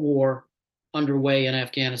Cold War underway in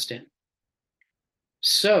Afghanistan.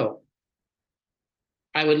 So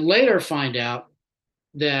I would later find out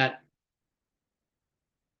that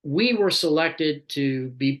we were selected to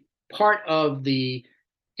be part of the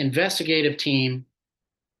investigative team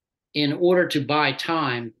in order to buy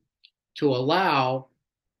time to allow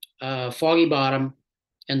Foggy Bottom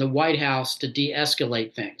and the White House to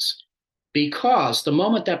de-escalate things. Because the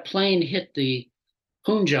moment that plane hit the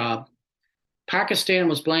Punjab, Pakistan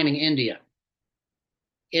was blaming India.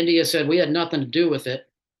 India said, we had nothing to do with it.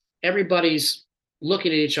 Everybody's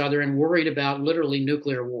looking at each other and worried about literally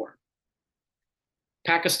nuclear war.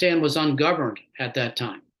 Pakistan was ungoverned at that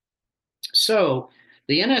time. So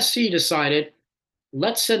the NSC decided,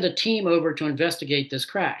 let's send a team over to investigate this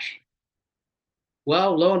crash.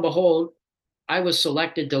 Well, lo and behold, I was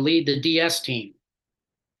selected to lead the DS team.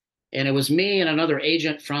 And it was me and another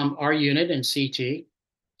agent from our unit in CT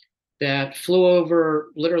that flew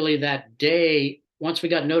over literally that day once we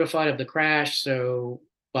got notified of the crash. So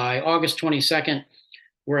by August 22nd,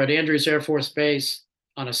 we're at Andrews Air Force Base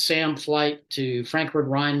on a SAM flight to Frankfurt,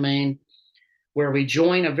 Rhine, Maine, where we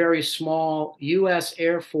join a very small U.S.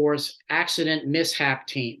 Air Force accident mishap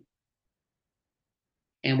team.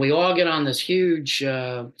 And we all get on this huge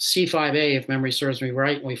C-5A, if memory serves me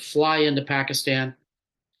right, and we fly into Pakistan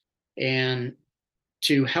and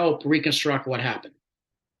to help reconstruct what happened.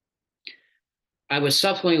 I would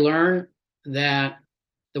subsequently learn that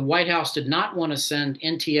the White House did not want to send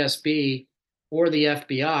NTSB or the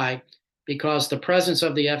FBI because the presence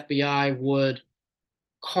of the FBI would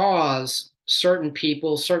cause certain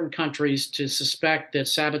people, certain countries to suspect that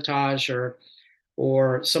sabotage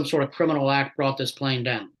or some sort of criminal act brought this plane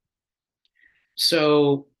down.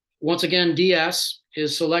 So once again, DS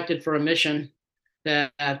is selected for a mission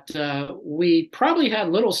that we probably had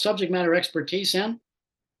little subject matter expertise in,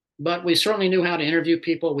 but we certainly knew how to interview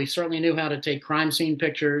people. We certainly knew how to take crime scene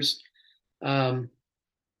pictures. And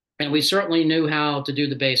we certainly knew how to do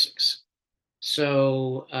the basics.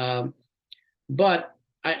 So, but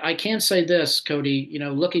I can say this, Cody,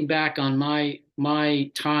 looking back on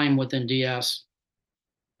my time within DS,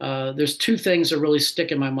 there's two things that really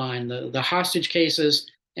stick in my mind, the hostage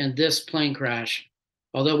cases and this plane crash,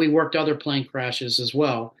 although we worked other plane crashes as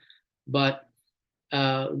well. But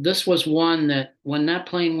this was one that when that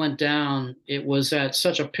plane went down, it was at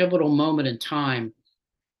such a pivotal moment in time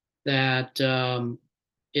that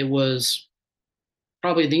it was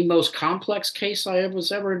probably the most complex case I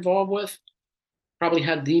was ever involved with, probably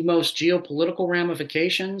had the most geopolitical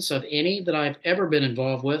ramifications of any that I've ever been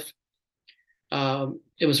involved with.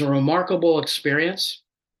 It was a remarkable experience.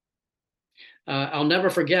 I'll never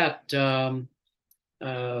forget,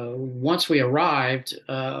 once we arrived,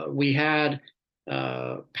 we had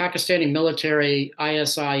Pakistani military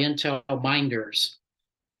ISI intel minders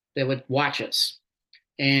that would watch us.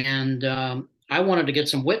 And I wanted to get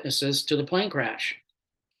some witnesses to the plane crash.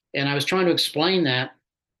 And I was trying to explain that,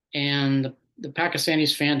 and the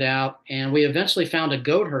Pakistanis fanned out, and we eventually found a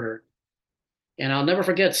goat herder. And I'll never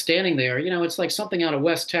forget standing there. It's like something out of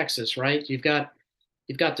West Texas, right? You've got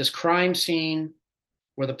this crime scene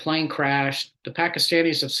where the plane crashed. The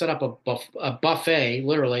Pakistanis have set up a buffet,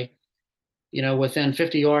 literally, within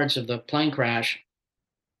 50 yards of the plane crash.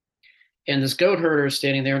 And this goat herder is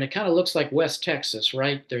standing there, and it kind of looks like West Texas,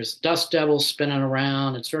 right? There's dust devils spinning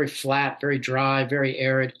around. It's very flat, very dry, very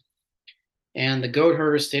arid. And the goat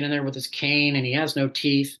herder is standing there with his cane, and he has no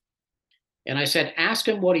teeth. And I said, ask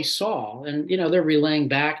him what he saw. And, they're relaying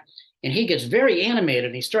back. And he gets very animated,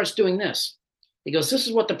 and he starts doing this. He goes, this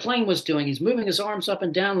is what the plane was doing. He's moving his arms up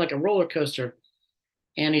and down like a roller coaster.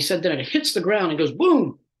 And he said, then it hits the ground and goes,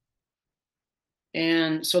 boom.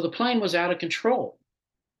 And so the plane was out of control.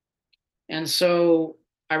 And so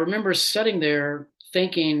I remember sitting there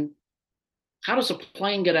thinking, how does a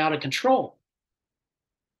plane get out of control?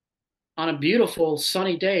 On a beautiful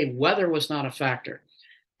sunny day, weather was not a factor.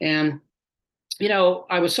 And,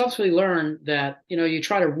 I would subsequently learn that, you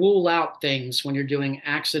try to rule out things when you're doing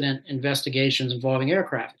accident investigations involving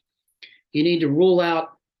aircraft. You need to rule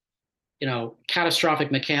out,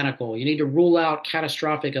 catastrophic mechanical. You need to rule out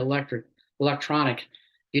catastrophic electronic.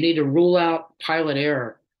 You need to rule out pilot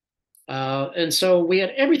error. And so we had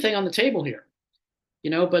everything on the table here,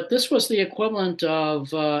 but this was the equivalent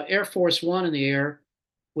of Air Force One in the air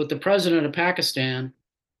with the president of Pakistan.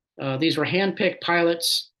 These were handpicked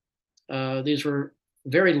pilots. These were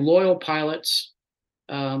very loyal pilots.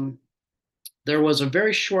 There was a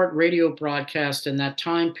very short radio broadcast in that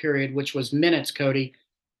time period, which was minutes, Cody,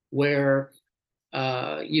 where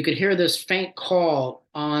you could hear this faint call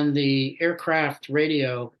on the aircraft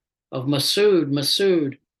radio of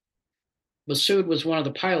Masood. Masood was one of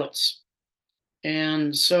the pilots.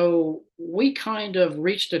 And so we kind of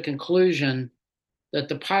reached a conclusion that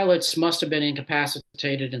the pilots must have been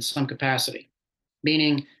incapacitated in some capacity,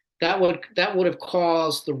 meaning that would have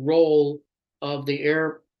caused the roll of the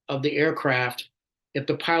aircraft if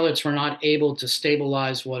the pilots were not able to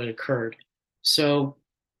stabilize what had occurred. So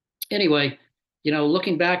anyway,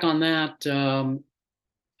 looking back on that, and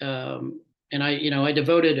I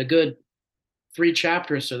devoted a good 3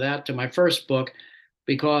 chapters to that, to my first book,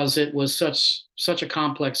 because it was such a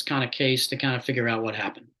complex kind of case to kind of figure out what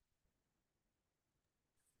happened.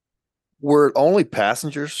 Were only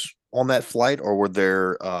passengers on that flight, or were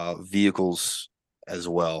there vehicles as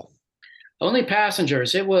well? Only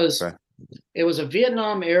passengers. It was Okay. It was a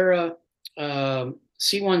Vietnam era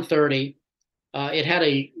C-130. It had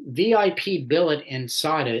a VIP billet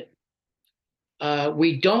inside it.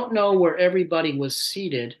 We don't know where everybody was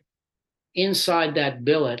seated inside that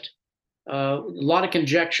billet. A lot of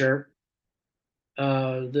conjecture.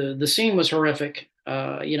 The scene was horrific.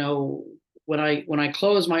 When I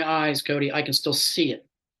close my eyes, Cody, I can still see it.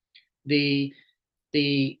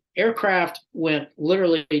 The aircraft went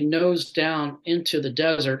literally nose down into the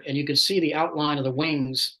desert, and you could see the outline of the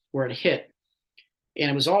wings where it hit.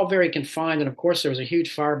 And it was all very confined. And of course, there was a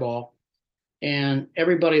huge fireball, and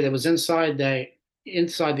everybody that was inside the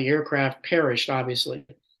aircraft perished, obviously.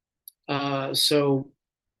 So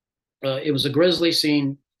it was a grisly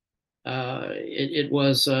scene. It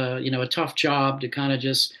was a tough job to kind of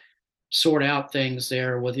just sort out things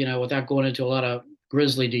there without going into a lot of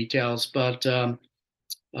grisly details. But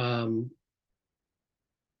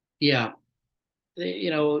yeah,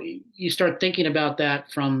 you start thinking about that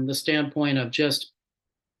from the standpoint of just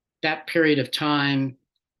that period of time.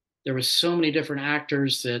 There were so many different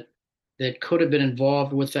actors that could have been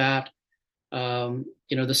involved with that.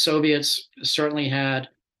 The Soviets certainly had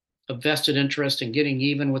a vested interest in getting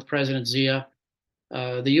even with President Zia.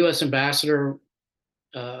 The U.S. ambassador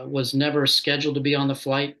was never scheduled to be on the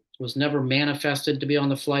flight, was never manifested to be on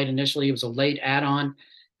the flight initially. It was a late add-on.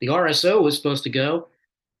 The RSO was supposed to go,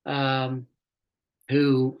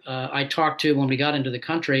 who I talked to when we got into the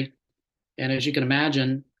country. And as you can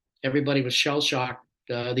imagine, everybody was shell-shocked.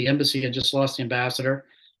 The embassy had just lost the ambassador.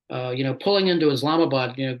 Pulling into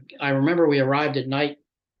Islamabad, I remember we arrived at night,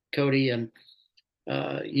 Cody, and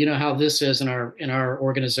you know how this is in our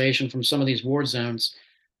organization from some of these war zones.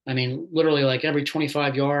 I mean, literally, like every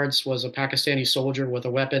 25 yards was a Pakistani soldier with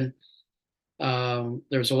a weapon. There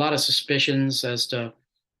was a lot of suspicions as to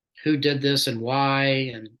who did this and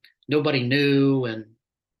why, and nobody knew. And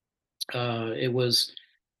it was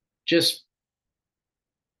just,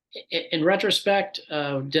 in retrospect,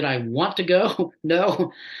 did I want to go?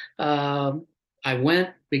 No. I went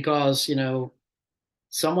because,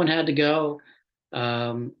 someone had to go.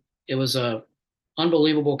 It was a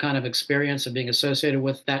unbelievable kind of experience of being associated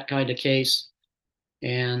with that kind of case.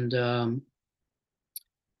 And the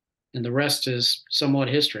rest is somewhat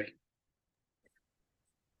history.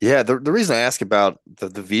 Yeah, the reason I ask about the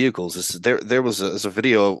vehicles is there was a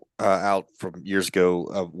video out from years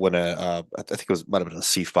ago when I think it might have been a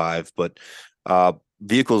C-5, but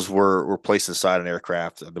vehicles were placed inside an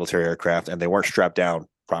aircraft, a military aircraft, and they weren't strapped down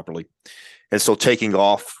properly. And so taking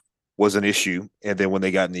off was an issue. And then when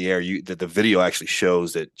they got in the air, the video actually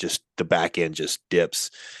shows that just the back end just dips.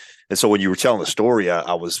 And so when you were telling the story,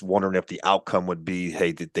 I was wondering if the outcome would be,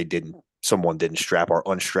 hey, that someone didn't strap or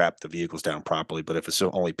unstrap the vehicles down properly. But if it's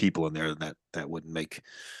only people in there, then that wouldn't make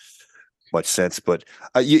much sense. But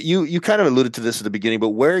you kind of alluded to this at the beginning. But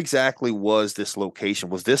where exactly was this location?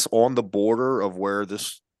 Was this on the border of where the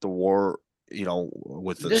war,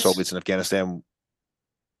 with the This Soviets in Afghanistan taking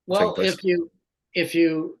Well, place? if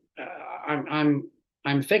you,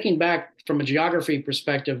 I'm thinking back from a geography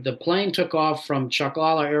perspective. The plane took off from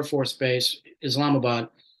Chaklala Air Force Base, Islamabad,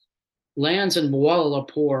 lands in Kuala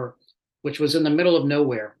Lumpur, which was in the middle of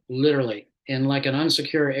nowhere, literally, in like an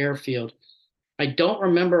unsecure airfield. I don't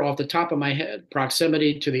remember off the top of my head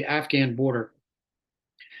proximity to the Afghan border.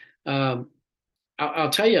 Um, I'll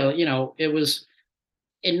tell you, it was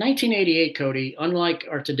in 1988, Cody. Unlike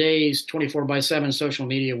our today's 24/7 social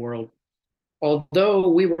media world, although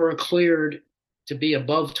we were cleared to be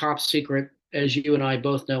above top secret, as you and I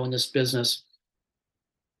both know in this business,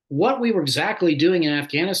 what we were exactly doing in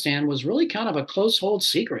Afghanistan was really kind of a close hold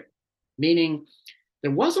secret, meaning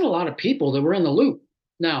there wasn't a lot of people that were in the loop.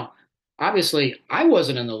 Now, obviously, I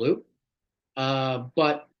wasn't in the loop,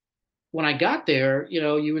 but when I got there,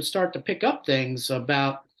 you would start to pick up things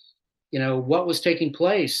about, what was taking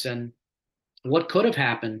place and what could have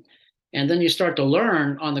happened. And then you start to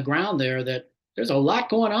learn on the ground there that there's a lot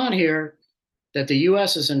going on here that the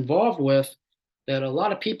U.S. is involved with that a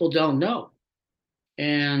lot of people don't know.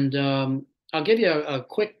 And I'll give you a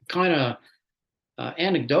quick kind of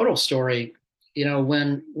anecdotal story.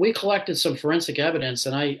 When we collected some forensic evidence,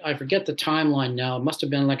 and I forget the timeline now, it must have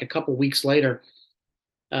been like a couple weeks later,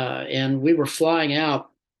 and we were flying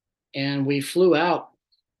out, and we flew out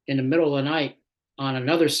in the middle of the night on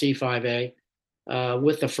another C-5A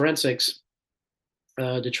with the forensics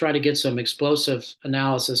to try to get some explosive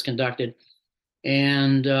analysis conducted.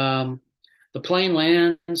 And the plane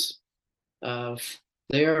lands uh,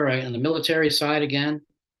 there on the military side again,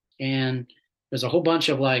 and there's a whole bunch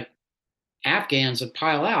of like Afghans that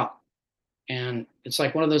pile out, and it's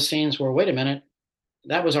like one of those scenes where, wait a minute,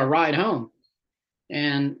 that was our ride home,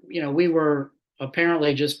 and we were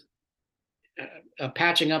apparently just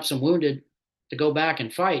patching up some wounded to go back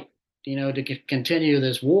and fight, to continue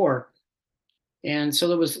this war. And so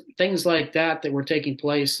there was things like that were taking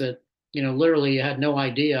place that literally you had no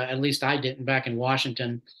idea. At least I didn't back in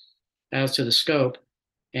Washington as to the scope.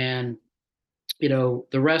 And the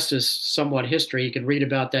rest is somewhat history. You can read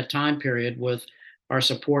about that time period with our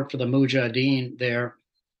support for the Mujahideen there,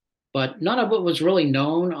 but none of it was really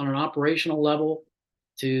known on an operational level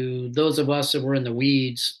to those of us that were in the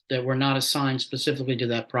weeds that were not assigned specifically to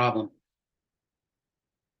that problem.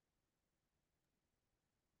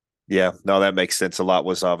 Yeah, no, that makes sense. A lot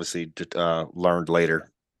was obviously learned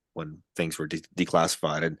later when things were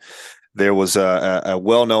declassified, and there was a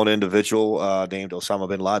well-known individual named Osama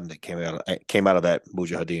bin Laden that came out of that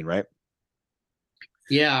Mujahideen, right?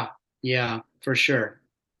 Yeah, yeah, for sure.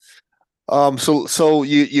 So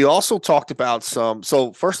you also talked about some.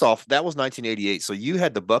 So first off, that was 1988. So you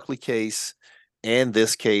had the Buckley case and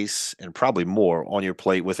this case and probably more on your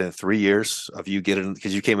plate within 3 years of you getting,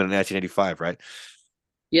 because you came in 1985, right?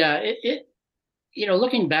 Yeah,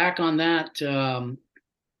 looking back on that,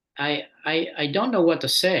 I don't know what to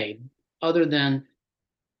say other than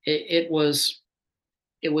it was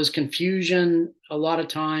confusion a lot of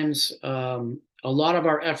times. A lot of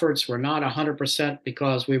our efforts were not 100%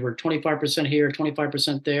 because we were 25% here,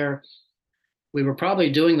 25% there. We were probably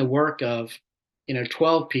doing the work of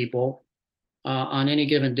 12 people on any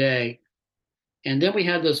given day. And then we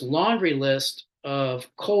had this laundry list of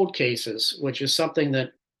cold cases, which is something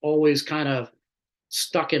that always kind of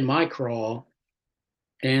stuck in my craw.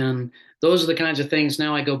 And those are the kinds of things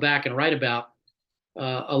now I go back and write about.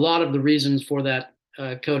 A lot of the reasons for that,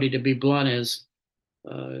 Cody, to be blunt, is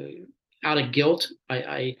uh, out of guilt.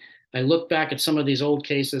 I look back at some of these old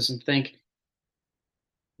cases and think,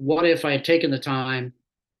 what if I had taken the time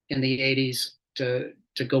in the 80s to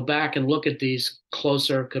go back and look at these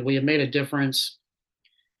closer? Could we have made a difference?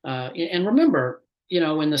 And remember, in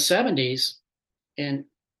the 70s and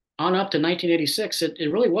on up to 1986,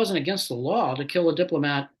 it really wasn't against the law to kill a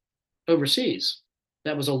diplomat overseas.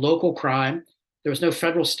 That was a local crime. There was no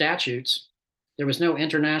federal statutes. There was no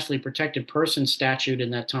internationally protected person statute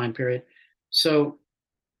in that time period. So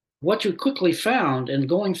what you quickly found in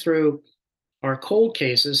going through our cold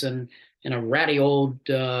cases and in a ratty old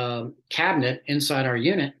cabinet inside our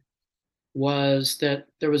unit was that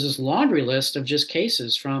there was this laundry list of just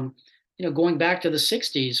cases from, going back to the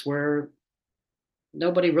 60s where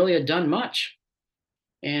nobody really had done much.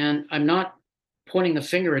 And I'm not pointing the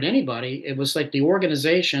finger at anybody. It was like the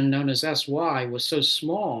organization known as SY was so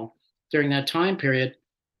small during that time period,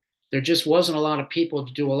 there just wasn't a lot of people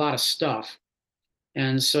to do a lot of stuff.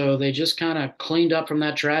 And so they just kind of cleaned up from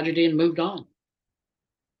that tragedy and moved on.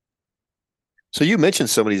 So you mentioned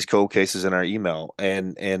some of these cold cases in our email,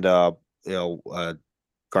 and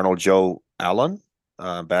Colonel Joe Allen,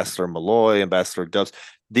 Ambassador Malloy, Ambassador Dubs.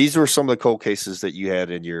 These were some of the cold cases that you had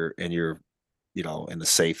in your in the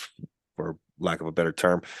safe, for lack of a better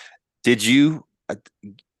term. Did you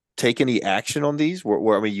take any action on these?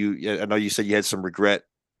 I mean, I know you said you had some regret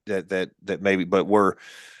that maybe, but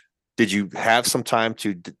did you have some time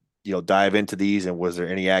to dive into these, and was there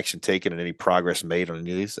any action taken and any progress made on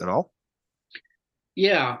any of these at all?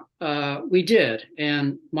 Yeah, we did.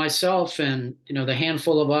 And myself and, the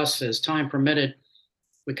handful of us, as time permitted,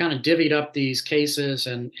 we kind of divvied up these cases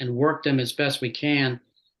and worked them as best we can.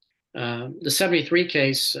 The 73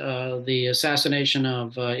 case, the assassination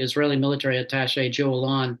of Israeli military attache Joe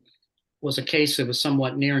Alon, was a case that was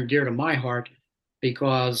somewhat near and dear to my heart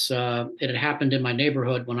because it had happened in my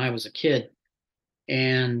neighborhood when I was a kid.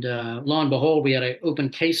 And lo and behold, we had an open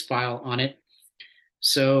case file on it.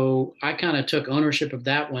 So I kind of took ownership of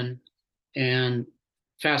that one. And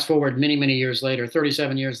fast forward many, many years later,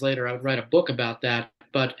 37 years later, I would write a book about that.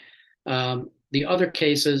 But the other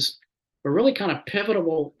cases were really kind of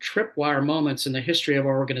pivotal tripwire moments in the history of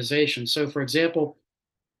our organization. So, for example,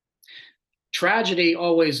 tragedy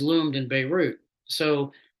always loomed in Beirut.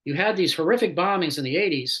 So you had these horrific bombings in the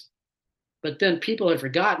 80s, but then people had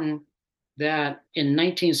forgotten that in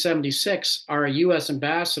 1976, our US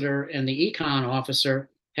ambassador and the econ officer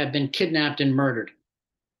had been kidnapped and murdered.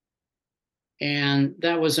 And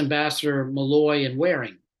that was Ambassador Malloy and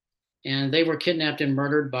Waring. And they were kidnapped and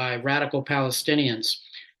murdered by radical Palestinians.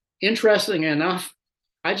 Interesting enough,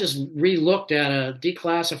 I just re-looked at a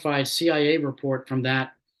declassified CIA report from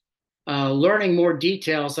that, learning more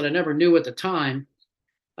details that I never knew at the time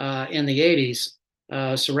in the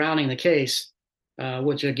 80s surrounding the case,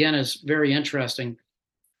 which again is very interesting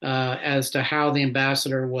as to how the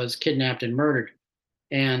ambassador was kidnapped and murdered.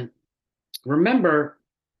 And remember,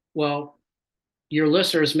 well, your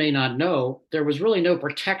listeners may not know, there was really no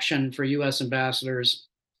protection for US ambassadors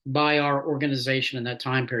by our organization in that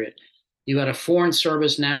time period. You had a Foreign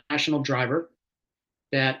Service national driver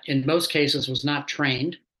that, in most cases, was not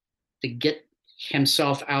trained to get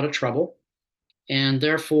himself out of trouble, and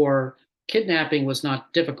therefore, kidnapping was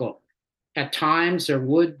not difficult. At times, there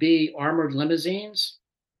would be armored limousines,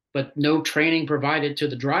 but no training provided to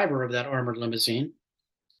the driver of that armored limousine.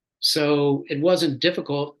 So it wasn't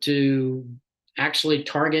difficult to actually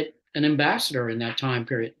target an ambassador in that time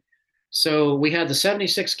period. So we had the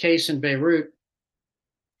 76 case in Beirut,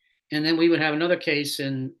 and then we would have another case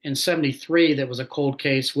in 73 that was a cold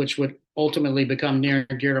case, which would ultimately become near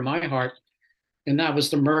and dear to my heart. And that was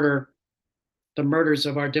the murders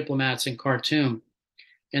of our diplomats in Khartoum.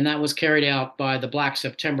 And that was carried out by the Black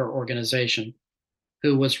September organization,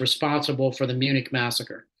 who was responsible for the Munich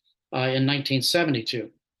massacre in 1972.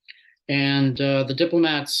 And the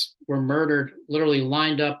diplomats were murdered, literally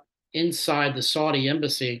lined up inside the Saudi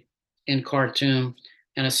embassy in Khartoum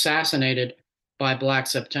and assassinated by Black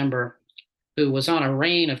September, who was on a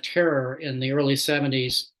reign of terror in the early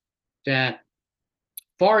 70s that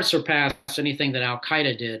far surpassed anything that Al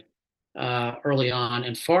Qaeda did early on,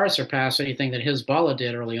 and far surpassed anything that Hezbollah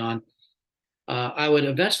did early on. I would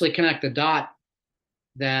eventually connect the dot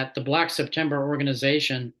that the Black September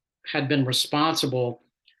organization had been responsible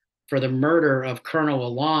for the murder of Colonel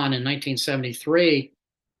Alon in 1973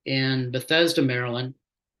 in Bethesda, Maryland.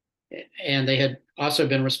 And they had also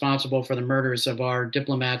been responsible for the murders of our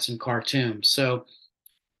diplomats in Khartoum. So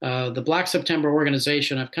the Black September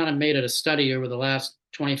organization, I've kind of made it a study over the last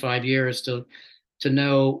 25 years to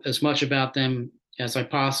know as much about them as I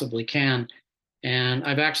possibly can. And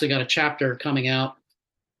I've actually got a chapter coming out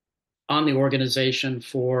on the organization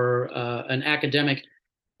for an academic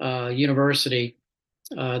university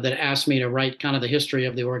that asked me to write kind of the history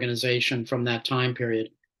of the organization from that time period.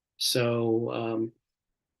 So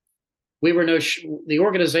the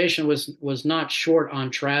organization was not short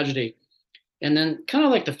on tragedy. And then kind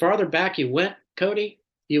of like the farther back you went, Cody,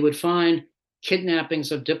 you would find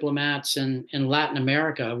kidnappings of diplomats in Latin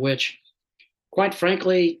America, which quite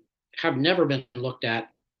frankly have never been looked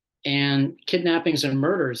at, and kidnappings and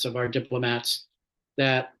murders of our diplomats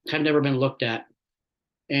that have never been looked at.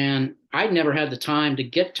 And I never had the time to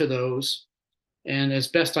get to those. And as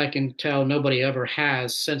best I can tell, nobody ever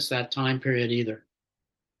has since that time period either.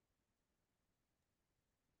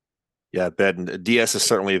 Yeah, I bet. And DS has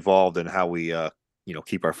certainly evolved in how we,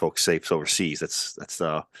 keep our folks safe overseas. That's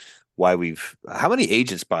why we've. How many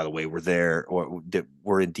agents, by the way, were there or that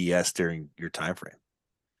were in DS during your time frame?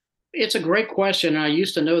 It's a great question. I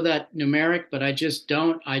used to know that numeric, but I just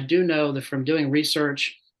don't. I do know that from doing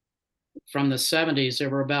research from the 70s, there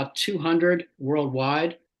were about 200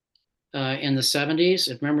 worldwide in the 70s,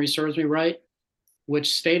 if memory serves me right,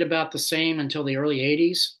 which stayed about the same until the early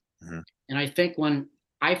 80s. Mm-hmm. And I think when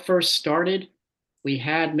I first started, we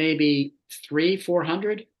had maybe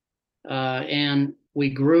 400, and we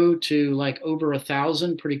grew to like over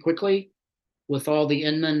 1,000 pretty quickly with all the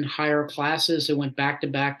Inman higher classes that went back to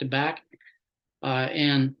back to back.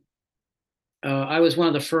 And I was one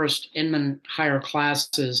of the first Inman higher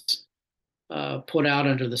classes put out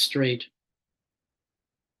into the street.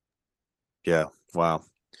 Yeah. Wow.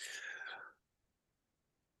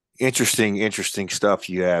 Interesting stuff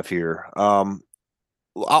you have here.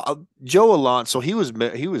 Joe Alon, so he was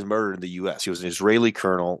murdered in the U.S. He was an Israeli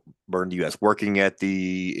colonel burned in the U.S. working at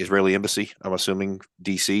the Israeli embassy. I'm assuming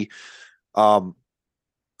D.C. Um,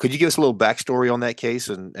 could you give us a little backstory on that case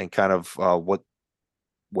and kind of what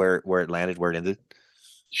where it landed, where it ended?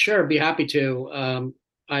 Sure, be happy to.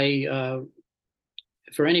 I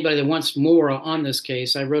For anybody that wants more on this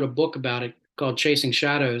case, I wrote a book about it called Chasing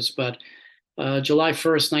Shadows. But July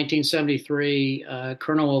 1st, 1973,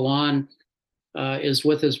 Colonel Alon is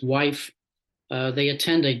with his wife. They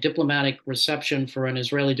attend a diplomatic reception for an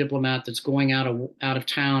Israeli diplomat that's going out of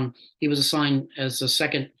town. He was assigned as the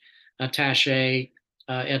second attaché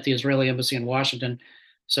at the Israeli embassy in Washington.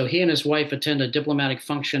 So he and his wife attend a diplomatic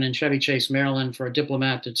function in Chevy Chase, Maryland, for a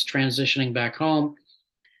diplomat that's transitioning back home.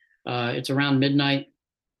 It's around midnight.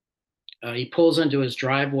 He pulls into his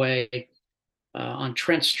driveway on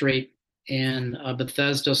Trent Street in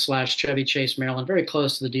Bethesda slash Chevy Chase, Maryland, very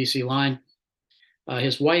close to the DC line.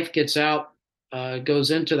 His wife gets out,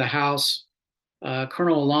 goes into the house.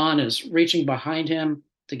 Colonel Alon is reaching behind him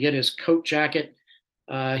to get his coat jacket.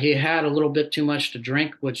 He had a little bit too much to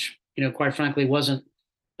drink, which, quite frankly, wasn't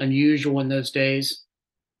unusual in those days.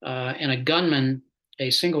 And a gunman,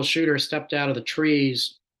 a single shooter, stepped out of the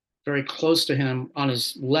trees very close to him on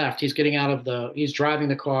his left. He's driving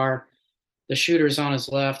the car. The shooter's on his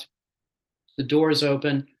left. The door is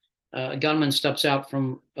open. A gunman steps out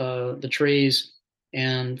from the trees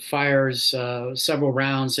and fires several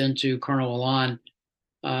rounds into Colonel Alon,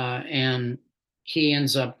 and he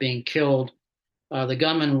ends up being killed. The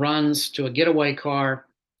gunman runs to a getaway car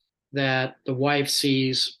that the wife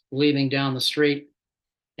sees leaving down the street,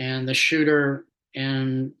 and the shooter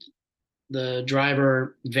and the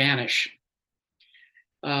driver vanish.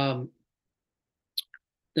 Um,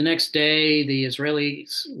 the next day, the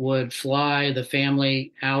Israelis would fly the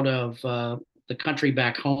family out of the country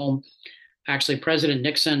back home. Actually, President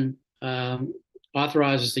Nixon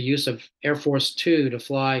authorizes the use of Air Force Two to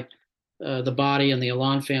fly the body and the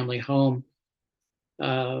Alon family home.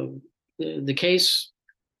 Uh, the case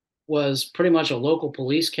was pretty much a local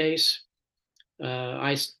police case.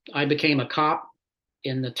 I became a cop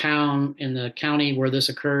in the county where this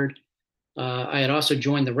occurred. I had also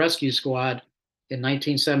joined the rescue squad in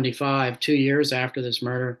 1975, 2 years after this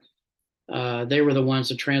murder. They were the ones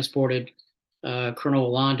that transported Colonel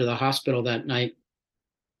Alon to the hospital that night.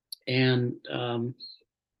 And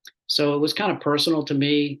so it was kind of personal to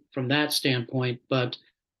me from that standpoint. But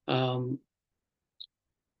um,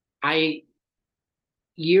 I,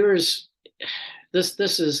 years,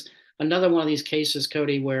 this is another one of these cases,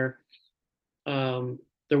 Cody, where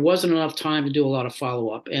there wasn't enough time to do a lot of follow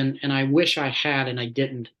up. And I wish I had, and I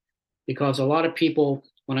didn't, because a lot of people,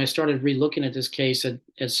 when I started relooking at this case, had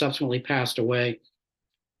subsequently passed away.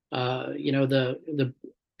 The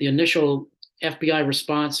initial FBI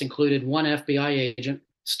response included one FBI agent,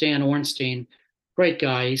 Stan Ornstein, great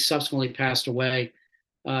guy. He subsequently passed away.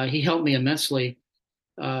 He helped me immensely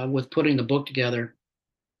with putting the book together.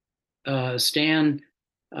 Stan,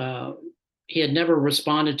 uh, he had never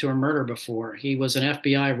responded to a murder before. He was an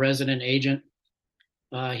FBI resident agent.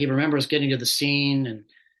 He remembers getting to the scene, and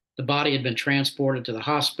the body had been transported to the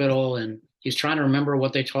hospital, and he's trying to remember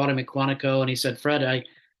what they taught him at Quantico. And he said, Fred,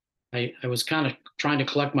 I was kind of trying to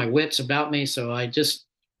collect my wits about me, so I just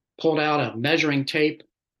pulled out a measuring tape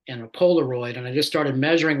and a Polaroid, and I just started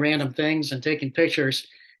measuring random things and taking pictures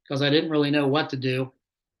because I didn't really know what to do.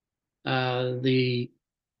 The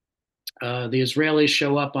Israelis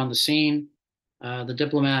show up on the scene. The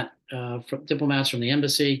diplomats from the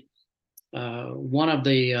embassy. One of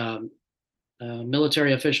the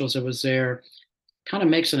military officials that was there kind of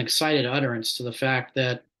makes an excited utterance to the fact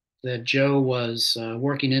that Joe was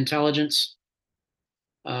working intelligence,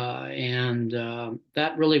 and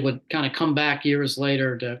that really would kind of come back years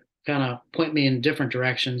later to kind of point me in different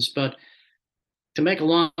directions. But to make a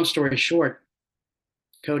long story short,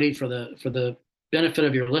 Cody, for the benefit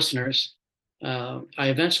of your listeners, I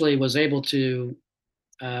eventually was able to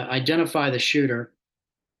identify the shooter.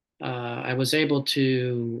 I was able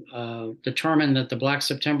to determine that the Black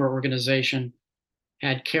September organization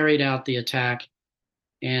had carried out the attack,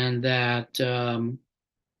 and that,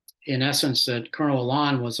 in essence, that Colonel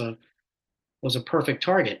Alon was a perfect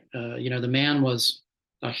target. The man was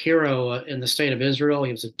a hero in the state of Israel.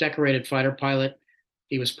 He was a decorated fighter pilot.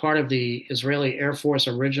 He was part of the Israeli Air Force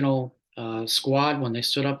original squad when they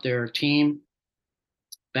stood up their team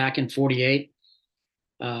back in '48.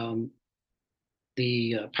 Um,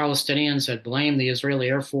 the Palestinians had blamed the Israeli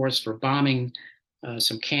Air Force for bombing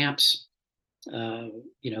some camps. Uh,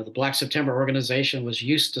 the Black September organization was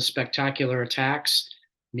used to spectacular attacks.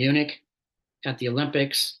 Munich at the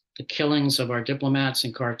Olympics, the killings of our diplomats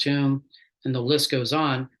in Khartoum, and the list goes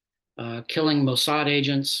on. Killing Mossad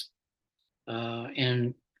agents,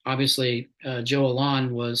 and obviously Joe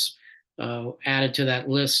Alon was added to that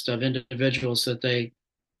list of individuals that they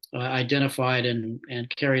identified and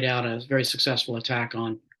carried out a very successful attack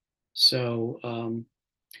on. So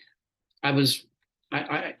I was,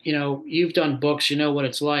 you've done books, you know what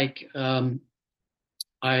it's like.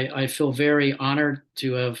 I feel very honored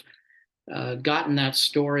to have gotten that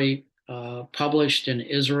story published in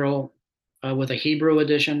Israel with a Hebrew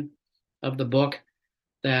edition of the book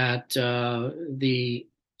that the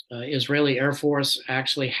Israeli Air Force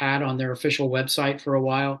actually had on their official website for a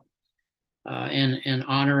while, in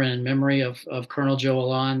honor and memory of Colonel Joe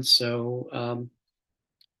Alon. So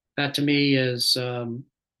that to me is,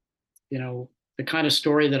 the kind of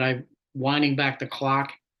story that I, winding back the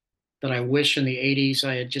clock, that I wish in the '80s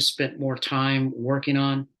I had just spent more time working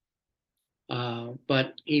on.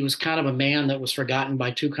 But he was kind of a man that was forgotten by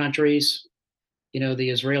two countries. The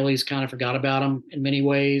Israelis kind of forgot about him in many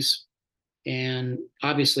ways, and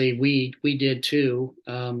obviously we did too.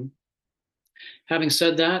 Having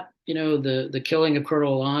said that, the killing of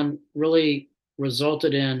Colonel Alon really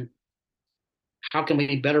resulted in how can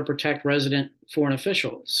we better protect resident foreign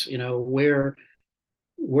officials?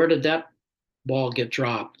 Where did that ball get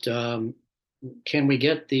dropped? Can we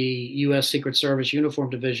get the U.S. Secret Service Uniform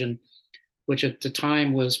Division, which at the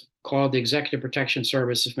time was called the Executive Protection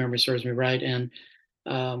Service, if memory serves me right, and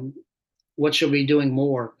what should we be doing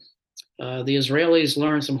more? The Israelis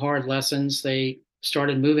learned some hard lessons. They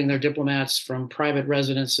started moving their diplomats from private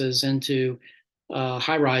residences into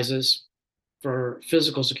high rises for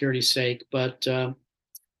physical security's sake. But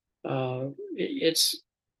it's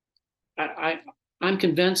I'm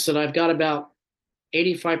convinced that I've got about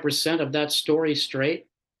 85% of that story straight.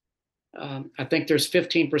 I think there's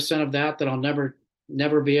 15% of that I'll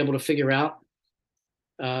never be able to figure out.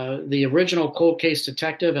 The original cold case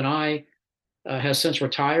detective and I has since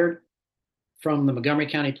retired from the Montgomery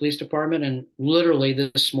County Police Department, and literally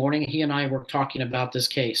this morning he and I were talking about this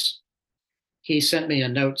case. He sent me a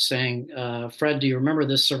note saying, Fred, do you remember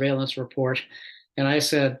this surveillance report? And I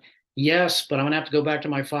said, yes, but I'm going to have to go back to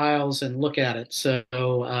my files and look at it. So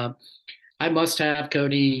I must have,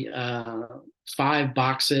 Cody, 5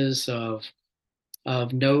 boxes of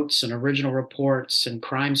notes and original reports and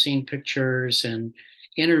crime scene pictures and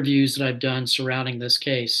interviews that I've done surrounding this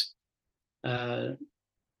case.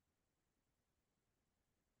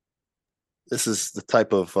 This is the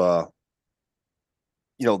type of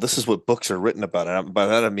this is what books are written about. And by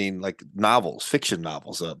that I mean like novels, fiction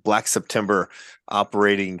novels. Black September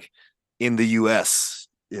operating in the U.S.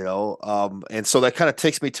 And so that kind of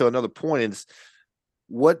takes me to another point. Is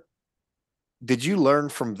what did you learn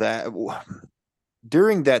from that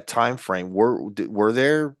during that time frame? Were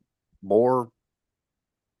there more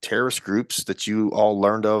terrorist groups that you all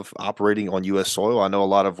learned of operating on U.S. soil? I know a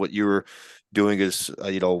lot of what you were doing is,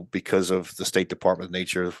 because of the State Department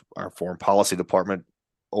nature of our foreign policy department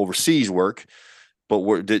overseas work.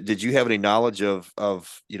 But did you have any knowledge of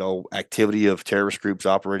activity of terrorist groups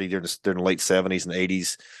operating during the late '70s and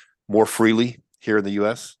 '80s more freely here in the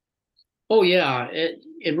U.S.? Oh yeah,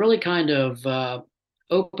 it really kind of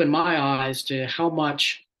opened my eyes to how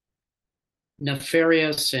much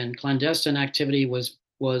nefarious and clandestine activity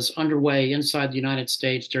was underway inside the United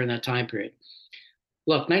States during that time period.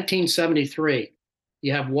 Look, 1973,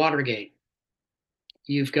 you have Watergate.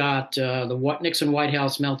 You've got the Nixon White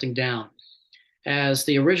House melting down. As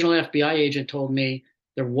the original FBI agent told me,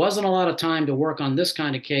 there wasn't a lot of time to work on this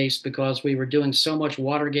kind of case because we were doing so much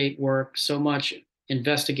Watergate work, so much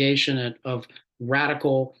investigation of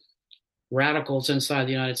radicals inside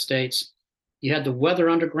the United States. You had the Weather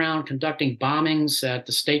Underground conducting bombings at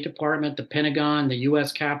the State Department, the Pentagon, the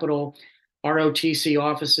U.S. Capitol, ROTC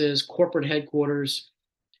offices, corporate headquarters.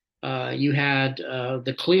 You had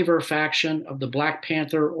the Cleaver faction of the Black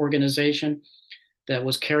Panther organization that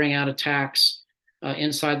was carrying out attacks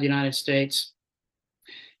inside the United States.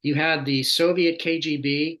 You had the Soviet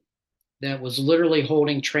KGB that was literally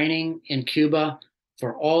holding training in Cuba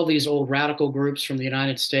for all these old radical groups from the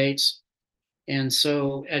United States. And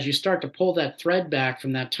so, as you start to pull that thread back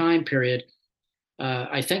from that time period,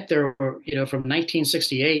 I think there were, from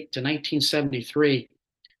 1968 to 1973,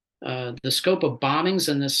 the scope of bombings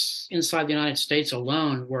in this inside the United States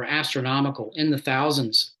alone were astronomical, in the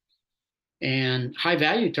thousands, and high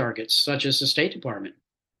value targets such as the State Department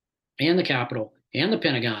and the Capitol and the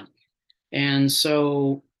Pentagon. And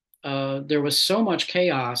so there was so much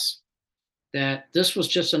chaos that this was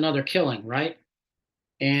just another killing, right?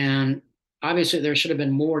 And obviously there should have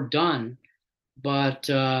been more done, but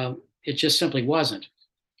it just simply wasn't.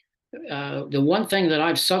 The one thing that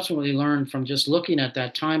I've subsequently learned from just looking at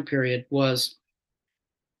that time period was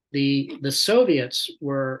the Soviets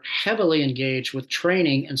were heavily engaged with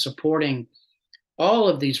training and supporting all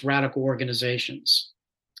of these radical organizations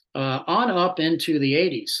on up into the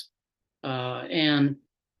 80s. And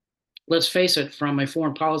let's face it, from a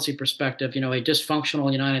foreign policy perspective, a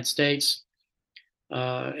dysfunctional United States,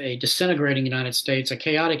 a disintegrating United States, a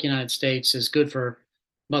chaotic United States is good for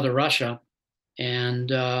Mother Russia.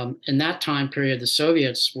 And in that time period, the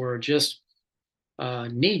Soviets were just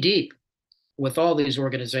knee deep with all these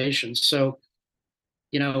organizations. So,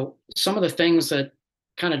 some of the things that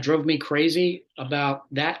kind of drove me crazy about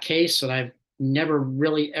that case that I've never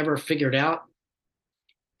really ever figured out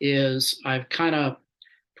is I've kind of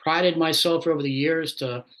prided myself over the years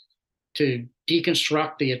to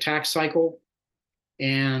deconstruct the attack cycle.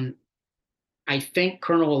 And I think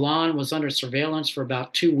Colonel Alon was under surveillance for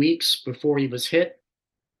about 2 weeks before he was hit.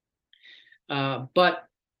 But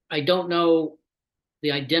I don't know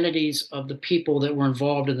the identities of the people that were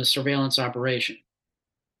involved in the surveillance operation.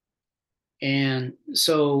 And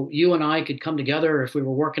so you and I could come together if we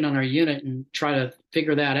were working on our unit and try to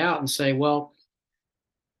figure that out and say, well,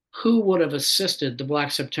 who would have assisted the Black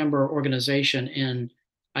September organization in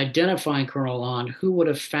identifying Colonel Alon? Who would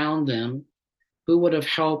have found them? Who would have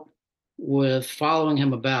helped with following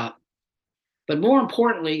him about? But more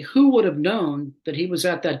importantly, who would have known that he was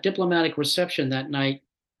at that diplomatic reception that night,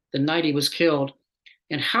 the night he was killed?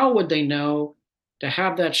 And how would they know to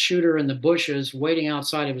have that shooter in the bushes waiting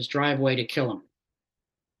outside of his driveway to kill him?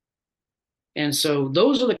 And so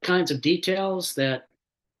those are the kinds of details that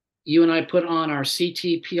you and I put on our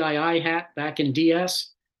CTPII hat back in DS,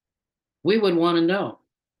 we would want to know.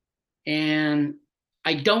 And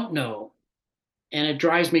I don't know. And it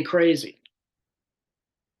drives me crazy.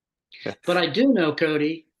 But I do know,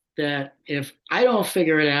 Cody, that if I don't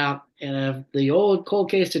figure it out, and if the old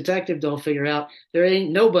cold case detective don't figure it out, there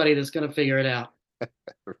ain't nobody that's going to figure it out.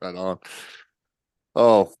 Right on.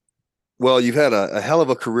 Oh, well, you've had a hell of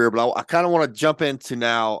a career, but I kind of want to jump into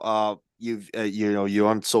now. You're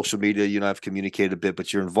on social media. You and I've communicated a bit,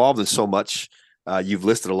 but you're involved in so much. You've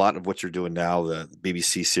listed a lot of what you're doing now. The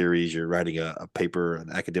BBC series. You're writing a paper, an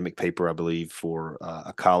academic paper, I believe, for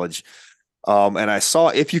a college. And I saw,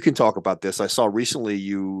 if you can talk about this, I saw recently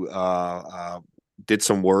you did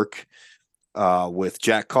some work with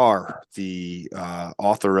Jack Carr, the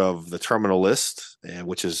author of The Terminal List,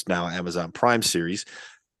 which is now Amazon Prime series.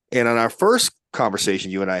 And on our first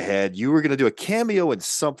conversation you and I had, you were going to do a cameo in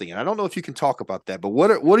something, and I don't know if you can talk about that. But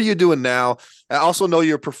what are you doing now? I also know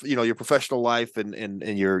your professional life and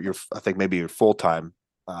your I think maybe your full time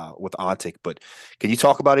with Ontic. But can you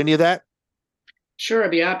talk about any of that? Sure,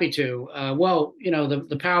 I'd be happy to. Well,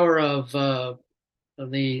 the power of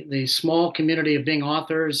the small community of being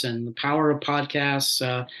authors and the power of podcasts.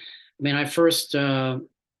 I first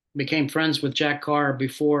became friends with Jack Carr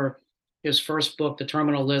before his first book, The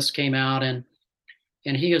Terminal List, came out, and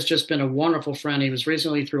he has just been a wonderful friend. He was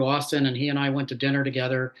recently through Austin, and he and I went to dinner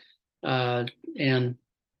together, and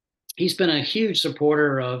he's been a huge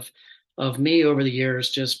supporter of me over the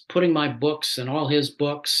years, just putting my books and all his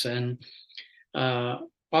books, and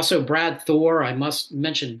also Brad Thor. I must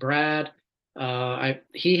mention Brad.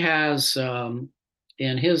 He has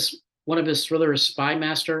in his one of his thrillers, Spy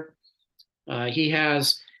Master. He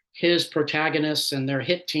has his protagonists and their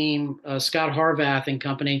hit team, Scott Harvath and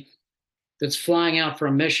company, that's flying out for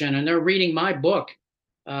a mission, and they're reading my book,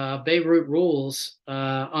 Beirut Rules,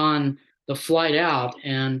 on the flight out.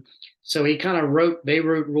 And so he kind of wrote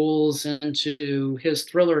Beirut Rules into his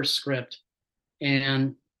thriller script.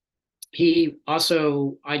 And he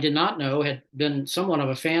also, I did not know, had been somewhat of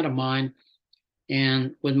a fan of mine.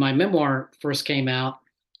 And when my memoir first came out,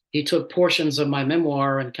 he took portions of my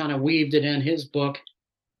memoir and kind of weaved it in his book.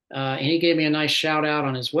 and he gave me a nice shout out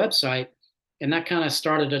on his website, and that kind of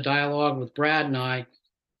started a dialogue with Brad and I.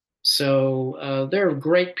 So they're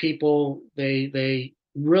great people. They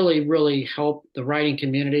really help the writing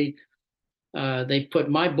community. They put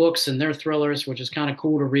my books in their thrillers, which is kind of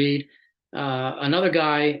cool to read. Another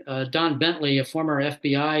guy, Don Bentley, a former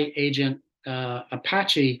FBI agent,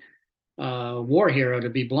 Apache war hero, to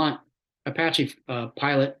be blunt, Apache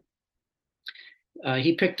pilot.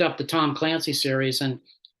 He picked up the Tom Clancy series, and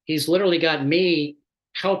he's literally got me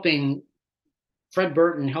helping Fred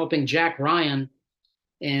Burton, helping Jack Ryan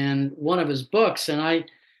in one of his books. And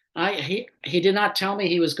he did not tell me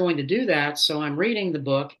he was going to do that. So I'm reading the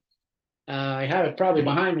book. I have it probably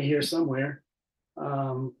behind me here somewhere.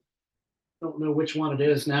 Don't know which one it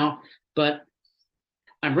is now, but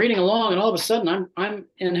I'm reading along, and all of a sudden I'm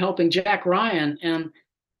in helping Jack Ryan. And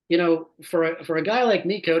for a guy like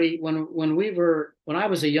me, Cody, when I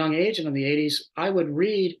was a young agent in the '80s, I would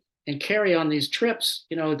read and carry on these trips.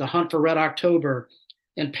 The Hunt for Red October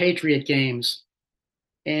and Patriot Games,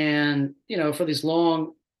 and for these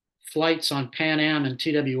long flights on Pan Am and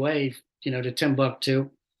TWA, to Timbuktu,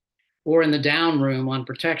 or in the down room on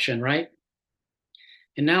protection, right?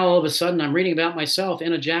 And now all of a sudden I'm reading about myself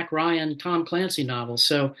in a Jack Ryan, Tom Clancy novel.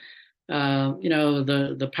 So,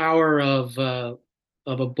 the power of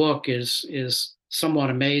a book is somewhat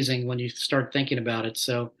amazing when you start thinking about it.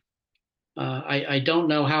 So, I don't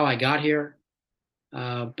know how I got here,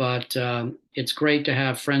 but it's great to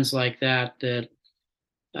have friends like that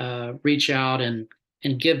reach out and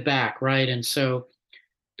give back, right? And so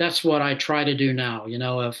that's what I try to do now.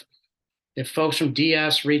 If folks from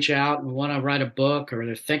DS reach out and want to write a book, or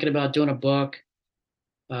they're thinking about doing a book,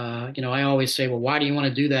 I always say, well, why do you want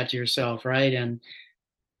to do that to yourself, right? And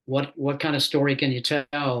what kind of story can you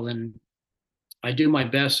tell? And I do my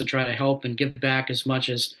best to try to help and give back as much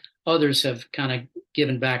as others have kind of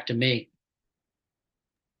given back to me.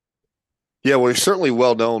 Yeah, well, he's certainly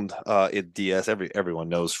well known in DS. Everyone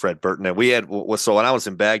knows Fred Burton, and we had so when I was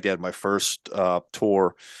in Baghdad, my first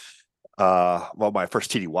tour, my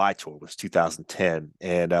first TDY tour was 2010,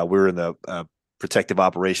 and we were in the Protective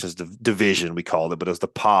Operations Division, we called it, but it was the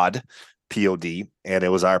POD, and it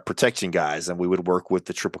was our protection guys, and we would work with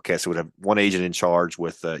the triple cast. So we would have one agent in charge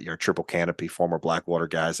with your triple canopy, former Blackwater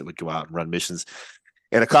guys that would go out and run missions,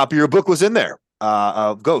 and a copy of your book was in there,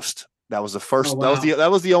 of Ghost. That was the first. Oh, wow.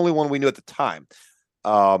 That was the only one we knew at the time.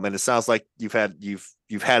 And it sounds like you've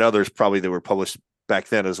had others probably that were published back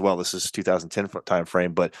then as well. This is 2010 time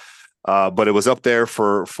frame, but it was up there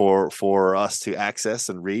for us to access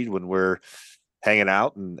and read when we're hanging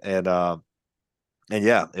out, and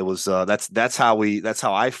yeah, it was that's how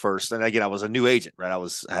I first. And again, I was a new agent, right?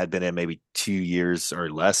 I had been in maybe 2 years or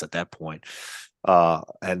less at that point,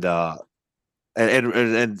 and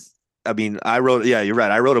I mean, yeah, you're right.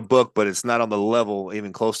 I wrote a book, but it's not on the level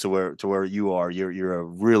even close to where you are. You're a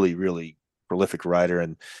really, really prolific writer.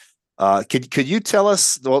 And could you tell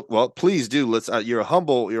us, well, please do. You're a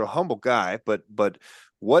humble guy, but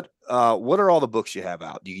what are all the books you have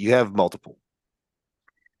out? You have multiple.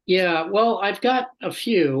 Yeah, well, I've got a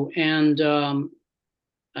few, and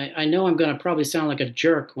I know I'm going to probably sound like a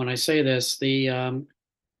jerk when I say this.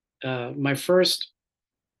 My first,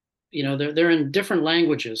 they're in different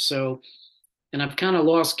languages, so, and I've kind of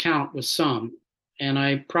lost count with some, and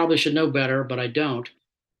I probably should know better, but I don't.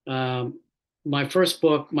 Um, my first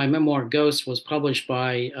book, my memoir Ghost, was published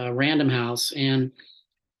by Random House, and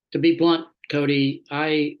to be blunt, Cody,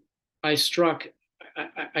 I struck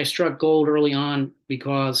I struck gold early on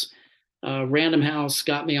because Random House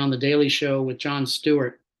got me on the Daily Show with Jon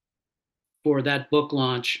Stewart for that book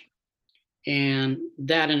launch, and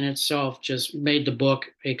that in itself just made the book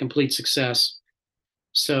a complete success.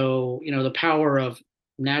 So, the power of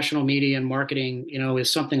national media and marketing,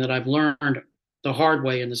 is something that I've learned the hard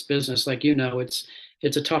way in this business. Like, it's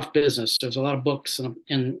a tough business. There's a lot of books,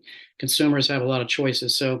 and consumers have a lot of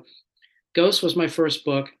choices. So Ghost was my first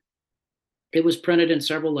book. It was printed in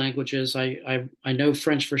several languages. I know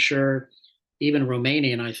French for sure, even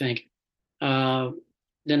Romanian, I think. Uh,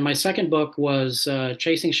 then my second book was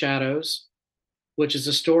Chasing Shadows, which is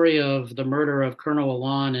the story of the murder of Colonel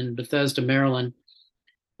Alon in Bethesda, Maryland.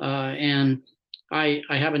 And I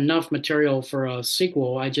have enough material for a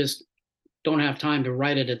sequel. I just don't have time to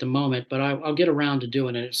write it at the moment, but I'll get around to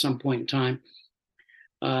doing it at some point in time.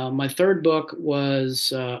 My third book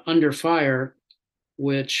was Under Fire,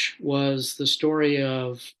 which was the story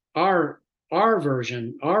of our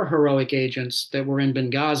version, our heroic agents that were in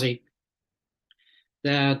Benghazi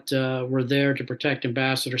that were there to protect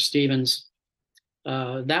Ambassador Stevens.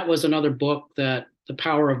 That was another book that the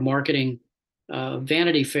power of marketing.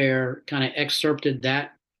 Vanity Fair kind of excerpted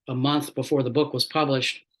that a month before the book was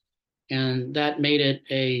published, and that made it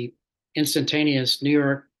a instantaneous New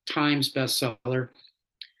York Times bestseller.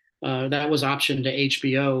 That was optioned to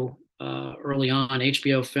HBO early on,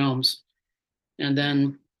 HBO Films. And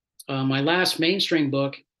then my last mainstream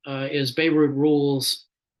book is Beirut Rules,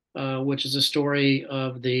 which is a story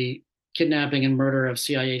of the kidnapping and murder of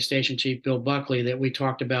CIA Station Chief Bill Buckley that we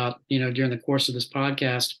talked about, during the course of this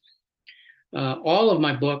podcast. All of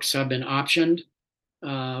my books have been optioned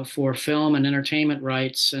for film and entertainment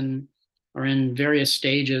rights and are in various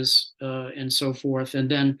stages and so forth. And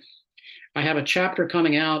then I have a chapter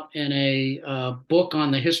coming out in a book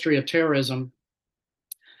on the history of terrorism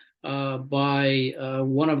by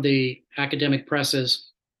one of the academic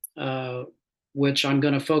presses, which I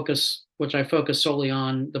focus solely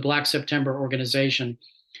on the Black September organization.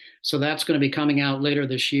 So that's going to be coming out later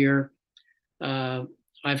this year.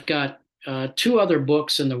 I've got two other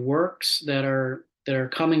books in the works that are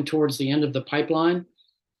coming towards the end of the pipeline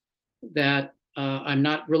that I'm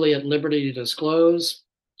not really at liberty to disclose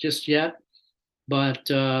just yet, but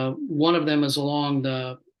one of them is along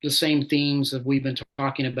the same themes that we've been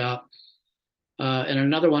talking about, and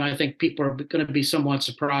another one I think people are going to be somewhat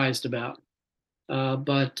surprised about.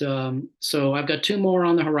 So I've got two more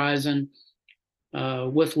on the horizon.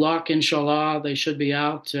 With luck, inshallah, they should be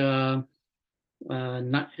out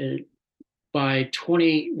by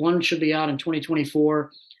 21 should be out in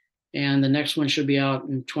 2024, and the next one should be out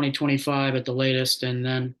in 2025 at the latest. And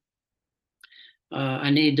then I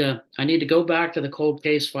need to go back to the cold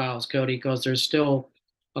case files, Cody, because there's still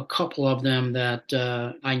a couple of them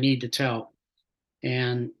that I need to tell.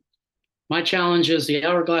 And my challenge is the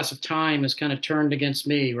hourglass of time is kind of turned against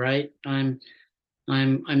me, right? I'm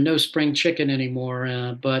no spring chicken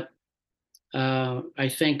anymore, but I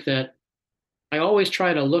think that I always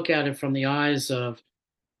try to look at it from the eyes of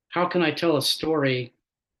how can I tell a story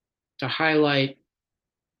to highlight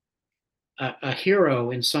a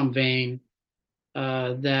hero in some vein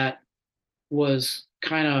that was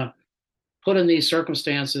kind of put in these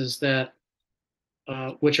circumstances that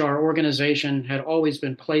which our organization had always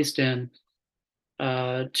been placed in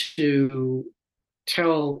to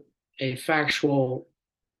tell a factual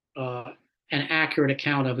and accurate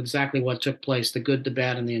account of exactly what took place, the good, the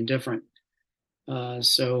bad, and the indifferent.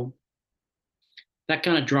 So that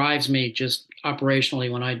kind of drives me just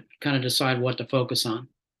operationally when I kind of decide what to focus on.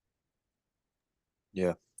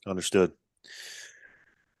 Yeah, understood.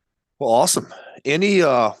 Well, awesome. Any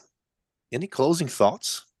closing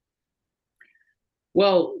thoughts?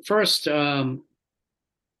 Well, first, to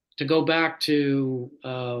go back to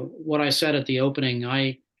what I said at the opening,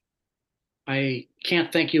 I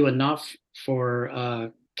can't thank you enough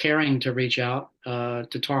for caring to reach out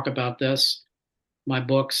to talk about this, my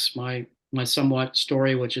books, my somewhat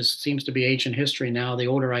story, which seems to be ancient history now, the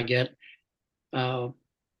older I get.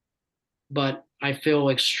 But I feel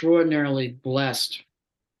extraordinarily blessed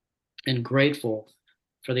and grateful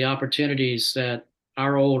for the opportunities that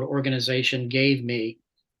our old organization gave me.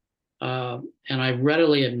 And I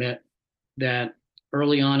readily admit that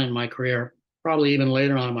early on in my career, probably even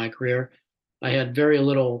later on in my career, I had very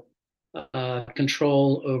little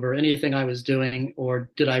control over anything I was doing, or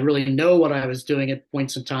did I really know what I was doing at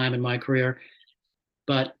points in time in my career.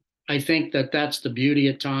 But I think that that's the beauty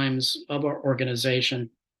at times of our organization,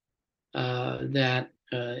 that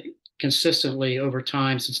consistently over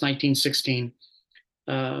time, since 1916,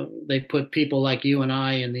 they put people like you and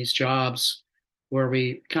I in these jobs where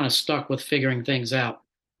we kind of stuck with figuring things out.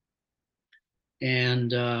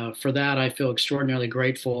 And for that, I feel extraordinarily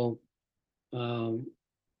grateful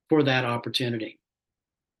for that opportunity.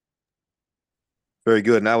 Very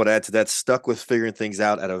good. And I would add to that, stuck with figuring things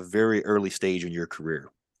out at a very early stage in your career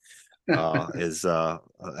is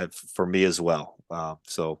for me as well.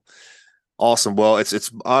 So awesome. Well, it's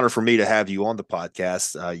an honor for me to have you on the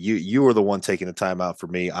podcast. You were the one taking the time out for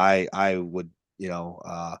me. I would,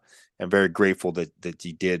 am very grateful that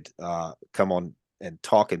you did come on and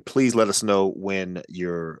talk. And please let us know when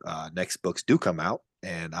your next books do come out,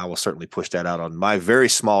 and I will certainly push that out on my very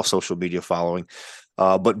small social media following,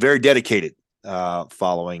 but very dedicated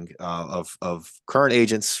following of current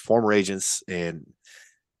agents, former agents, and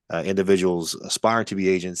individuals aspiring to be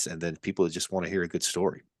agents, and then people that just want to hear a good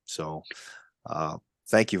story. So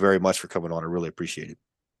thank you very much for coming on. I really appreciate it.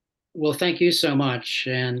 Well, thank you so much.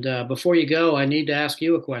 And before you go, I need to ask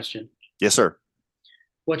you a question. Yes, sir.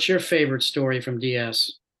 What's your favorite story from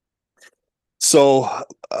DS? So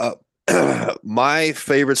my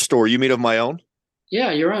favorite story, you mean of my own?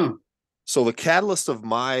 Yeah, your own. So the catalyst of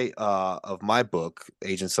my book,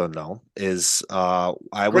 Agents Unknown, is I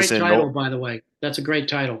Great was in title, by the way. That's a great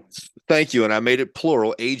title. Thank you. And I made it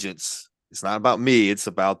plural, agents. It's not about me. It's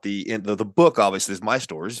about the book. Obviously, is my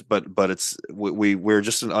stories, but it's we're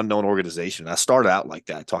just an unknown organization. I started out like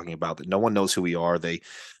that, talking about that. No one knows who we are. They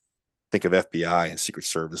think of FBI and Secret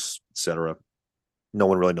Service, etc. No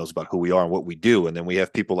one really knows about who we are and what we do. And then we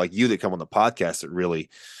have people like you that come on the podcast that really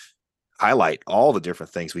highlight all the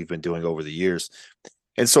different things we've been doing over the years.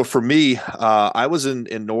 And so for me, I was in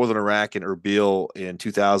northern Iraq in Erbil in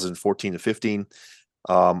 2014 to 15.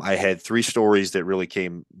 I had three stories that really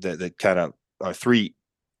came that kind of are three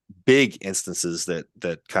big instances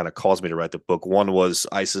that kind of caused me to write the book. One was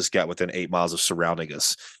ISIS got within 8 miles of surrounding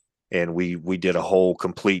us, and we did a whole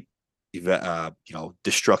complete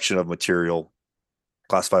destruction of material,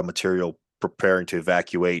 classified material, preparing to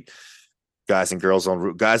evacuate guys and girls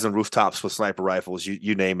guys on rooftops with sniper rifles,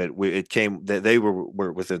 you name it. It came that they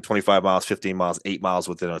were within 25 miles, 15 miles, 8 miles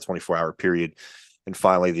within a 24-hour period. And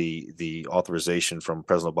finally, the authorization from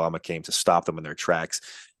President Obama came to stop them in their tracks.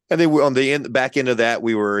 And then on the back end of that,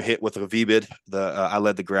 we were hit with a VBID. I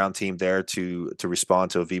led the ground team there to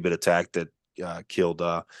respond to a VBID attack that killed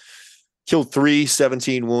 3,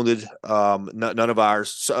 17 wounded. None of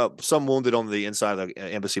ours, some wounded on the inside of the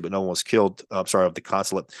embassy, but no one was killed. Of the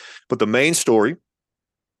consulate. But the main story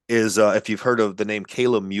is if you've heard of the name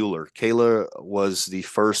Kayla Mueller. Kayla was the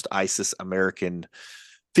first ISIS American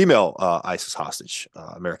female ISIS hostage,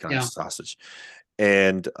 American ISIS hostage.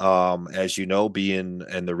 And as you know, being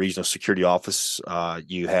in the regional security office,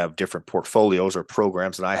 you have different portfolios or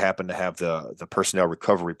programs, and I happen to have the personnel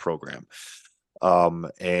recovery program.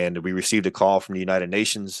 And we received a call from the United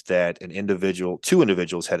Nations that two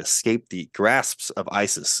individuals had escaped the grasps of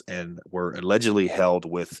ISIS and were allegedly held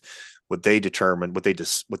with what they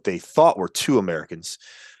thought were two Americans.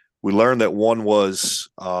 We learned that one was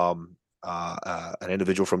an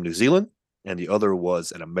individual from New Zealand, and the other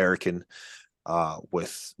was an American.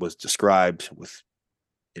 Was described with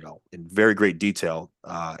in very great detail.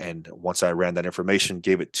 And once I ran that information,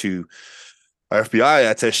 gave it to our FBI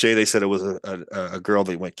attaché, they said it was a girl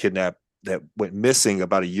that went missing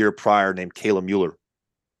about a year prior, named Kayla Mueller.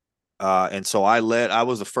 And so I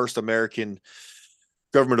was the first American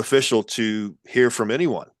government official to hear from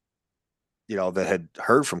anyone, that had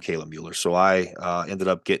heard from Kayla Mueller. So I ended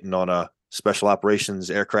up getting on a special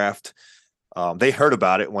operations aircraft. They heard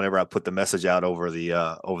about it whenever I put the message out over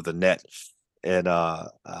the net. And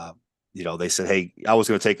they said, hey, I was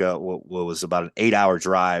going to take what was about an 8-hour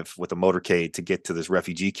drive with a motorcade to get to this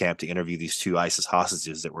refugee camp to interview these two ISIS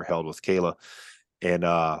hostages that were held with Kayla. And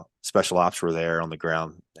special ops were there on the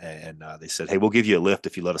ground. And they said, hey, we'll give you a lift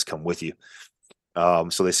if you let us come with you.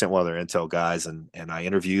 So they sent one of their intel guys, and I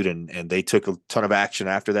interviewed, and they took a ton of action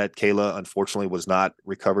after that. Kayla, unfortunately, was not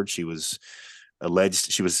recovered. She was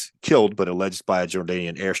killed, but alleged by a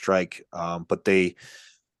Jordanian airstrike. But they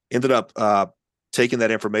ended up taking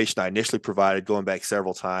that information I initially provided, going back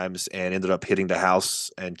several times, and ended up hitting the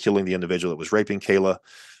house and killing the individual that was raping Kayla,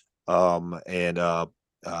 and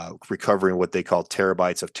recovering what they call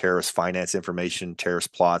terabytes of terrorist finance information,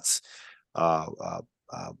 terrorist plots,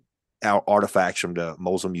 artifacts from the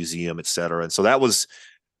Mosul Museum, et cetera. And so that was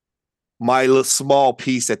my little small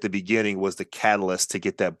piece at the beginning, was the catalyst to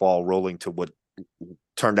get that ball rolling to what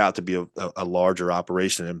turned out to be a larger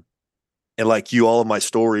operation. And like you, all of my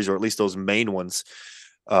stories, or at least those main ones,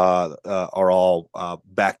 are all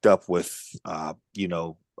backed up with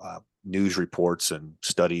news reports and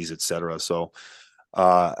studies, et cetera. So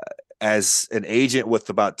as an agent with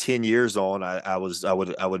about 10 years on, I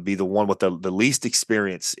would be the one with the least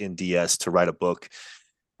experience in DS to write a book.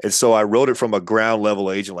 And so I wrote it from a ground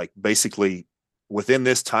level agent, like basically within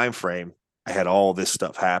this time frame, I had all this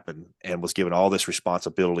stuff happen and was given all this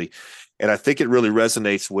responsibility. And I think it really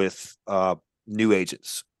resonates with new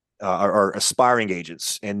agents or aspiring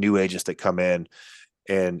agents and new agents that come in,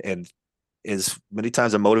 and is many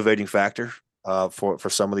times a motivating factor for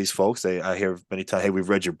some of these folks. I hear many times, hey, we've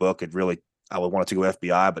read your book, and really I would want to go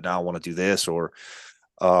FBI, but now I want to do this. Or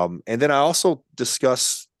and then I also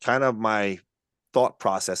discuss kind of my thought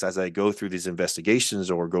process as I go through these investigations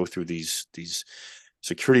or go through these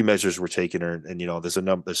security measures we're taking. And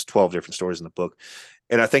there's 12 different stories in the book,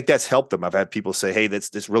 and I think that's helped them. I've had people say, hey,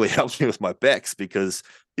 this really helps me with my Bex, because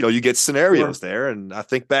you get scenarios there, and I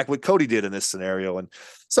think back what Cody did in this scenario, and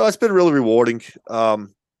so it's been really rewarding to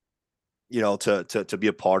be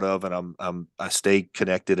a part of. And I stay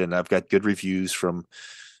connected, and I've got good reviews from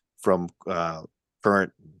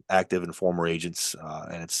current, active, and former agents,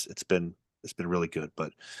 and it's been really good.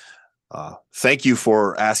 But thank you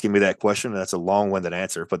for asking me that question. That's a long-winded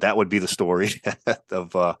answer, but that would be the story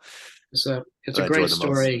of it's a great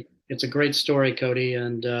story. It's a great story, Cody.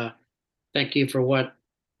 And Thank you for what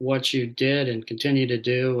you did and continue to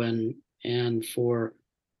do, and for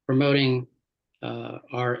promoting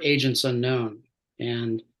our Agents Unknown.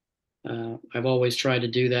 And I've always tried to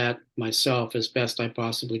do that myself as best I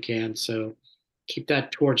possibly can. So keep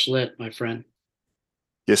that torch lit, my friend.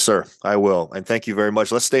 Yes, sir. I will. And thank you very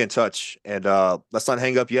much. Let's stay in touch. And let's not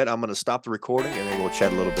hang up yet. I'm going to stop the recording and then we'll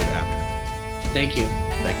chat a little bit after. Thank you.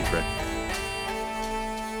 Thank you, Fred.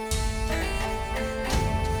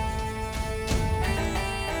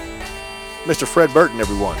 Mr. Fred Burton,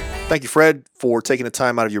 everyone. Thank you, Fred, for taking the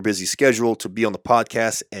time out of your busy schedule to be on the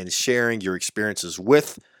podcast and sharing your experiences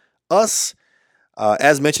with us.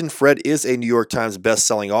 As mentioned, Fred is a New York Times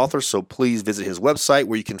best-selling author, so please visit his website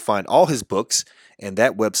where you can find all his books, and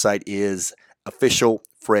that website is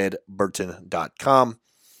officialfredburton.com.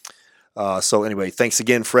 So anyway, thanks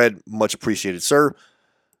again, Fred. Much appreciated, sir.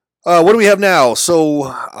 What do we have now?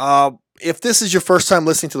 So if this is your first time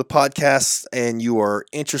listening to the podcast and you are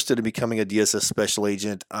interested in becoming a DSS special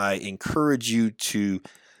agent, I encourage you to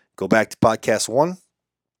go back to podcast 1.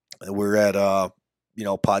 We're at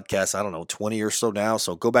podcast, I don't know, 20 or so now.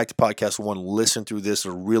 So go back to podcast 1, listen through this.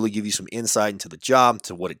 It'll really give you some insight into the job,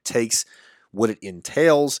 to what it takes, what it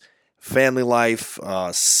entails, family life,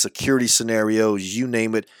 security scenarios, you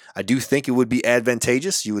name it. I do think it would be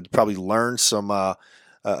advantageous. You would probably learn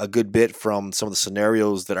a good bit from some of the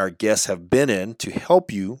scenarios that our guests have been in to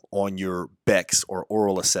help you on your BECS or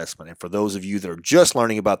oral assessment. And for those of you that are just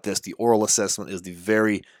learning about this, the oral assessment is the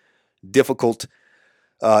very difficult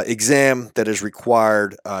exam that is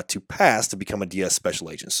required to pass to become a DS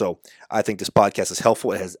special agent. So I think this podcast is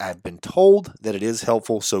helpful. I've been told that it is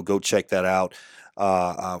helpful, so go check that out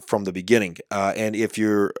from the beginning. And if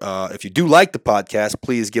you do like the podcast,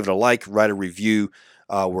 please give it a like, write a review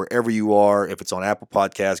wherever you are. If it's on Apple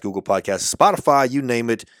Podcasts, Google Podcasts, Spotify, you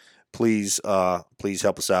name it, please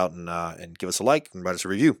help us out and give us a like and write us a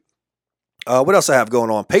review. What else I have going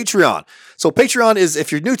on? Patreon. So Patreon is,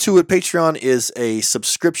 if you're new to it, Patreon is a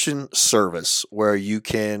subscription service where you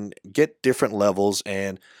can get different levels,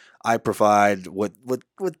 and I provide what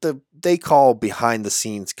they call behind the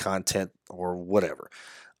scenes content or whatever.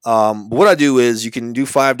 What I do is you can do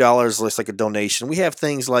 $5, less like a donation. We have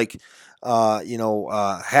things like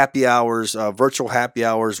happy hours, virtual happy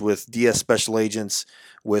hours with DS special agents,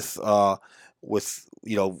 with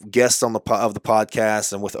guests on the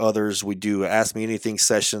podcast, and with others. We do Ask Me Anything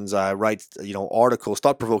sessions. I write articles,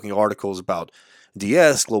 thought-provoking articles about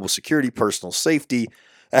DS, global security, personal safety.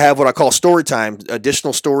 I have what I call story time,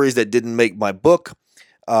 additional stories that didn't make my book.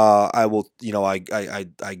 I will, I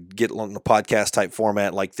get on the podcast type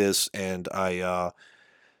format like this, and I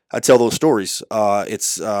tell those stories.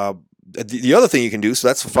 It's the other thing you can do. So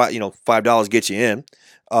that's $5 gets you in.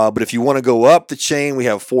 But if you want to go up the chain, we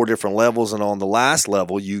have 4 different levels, and on the last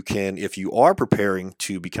level, you can, if you are preparing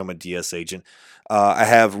to become a DS agent, I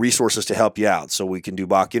have resources to help you out. So we can do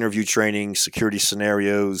mock interview training, security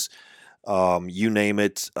scenarios, you name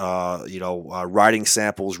it. Writing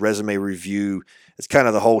samples, resume review. It's kind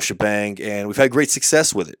of the whole shebang, and we've had great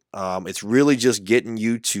success with it. It's really just getting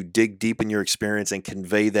you to dig deep in your experience and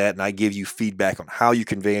convey that, and I give you feedback on how you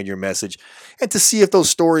convey in your message, and to see if those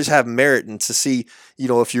stories have merit, and to see,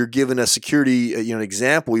 if you're given a security, an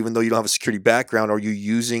example, even though you don't have a security background, are you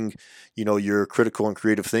using, your critical and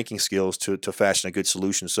creative thinking skills to fashion a good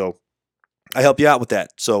solution? So I help you out with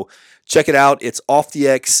that. So check it out. It's off the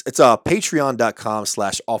X. It's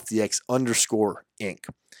patreon.com/offthex_Inc.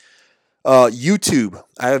 YouTube.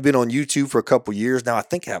 I have been on YouTube for a couple years now. I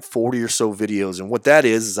think I have 40 or so videos. And what that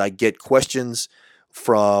is I get questions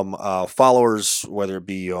from followers, whether it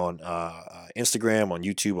be on Instagram, on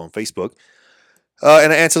YouTube, on Facebook.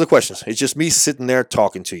 And I answer the questions. It's just me sitting there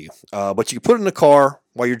talking to you. But you can put it in the car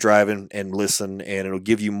while you're driving and listen, and it'll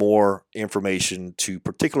give you more information to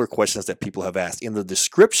particular questions that people have asked. In the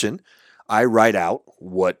description, I write out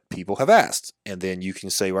what people have asked. And then you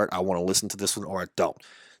can say, right, I want to listen to this one or I don't.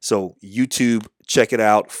 So YouTube, check it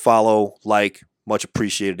out, follow, like, much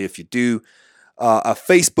appreciated if you do. A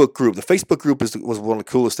Facebook group. The Facebook group was one of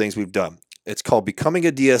the coolest things we've done. It's called Becoming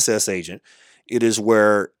a DSS Agent. It is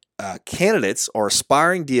where candidates or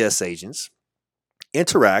aspiring DS agents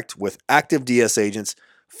interact with active DS agents,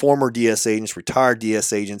 former DS agents, retired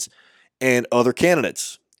DS agents, and other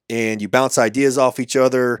candidates. And you bounce ideas off each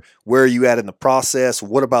other. Where are you at in the process?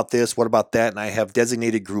 What about this? What about that? And I have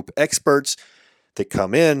designated group experts that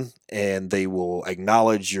come in, and they will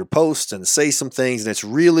acknowledge your post and say some things. And it's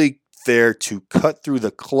really there to cut through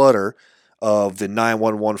the clutter of the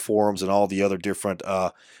 911 forums and all the other different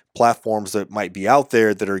platforms that might be out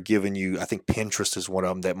there that are giving you, I think Pinterest is one of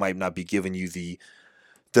them, that might not be giving you the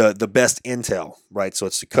the best intel, right? So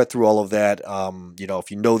it's to cut through all of that.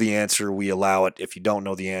 If you know the answer, we allow it. If you don't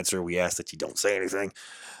know the answer, we ask that you don't say anything,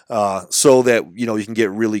 so that you can get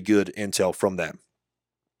really good intel from that.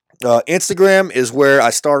 Instagram is where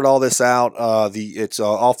I started all this out. It's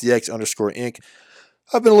off the X underscore Inc.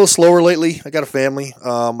 I've been a little slower lately. I got a family.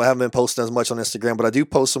 I haven't been posting as much on Instagram, but I do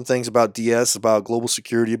post some things about DS, about global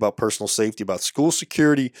security, about personal safety, about school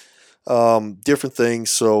security, different things.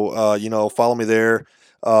 So, follow me there.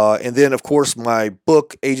 And then, of course, my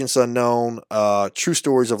book, Agents Unknown, True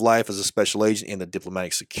Stories of Life as a Special Agent in the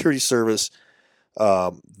Diplomatic Security Service.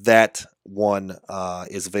 That one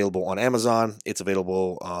is available on Amazon. It's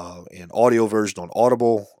available in audio version on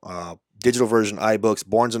Audible, digital version, iBooks,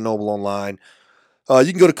 Barnes & Noble online. You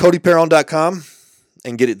can go to codyperron.com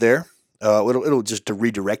and get it there. It'll just to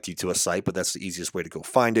redirect you to a site, but that's the easiest way to go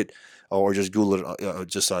find it, or just Google it.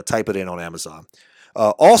 Just type it in on Amazon.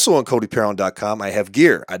 Also on codyperron.com, I have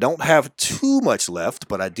gear. I don't have too much left,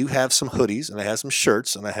 but I do have some hoodies, and I have some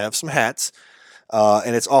shirts, and I have some hats.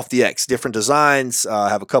 And it's off the X, different designs. I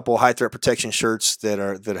have a couple high threat protection shirts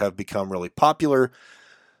that have become really popular.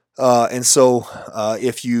 And so,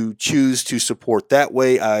 if you choose to support that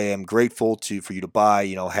way, I am grateful for you to buy,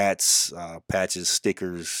 hats, patches,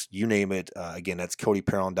 stickers, you name it. Again, that's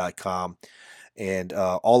codyperron.com. And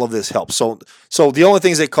all of this helps. So the only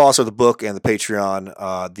things that cost are the book and the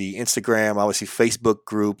Patreon, the Instagram, obviously Facebook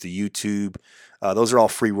group, the YouTube. Those are all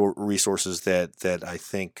free resources that I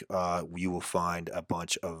think you will find a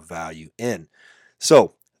bunch of value in.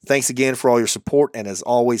 So thanks again for all your support. And as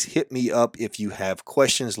always, hit me up if you have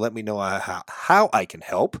questions. Let me know how I can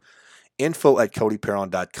help.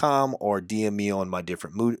 info@codyperron.com or DM me on my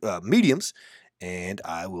different mediums, and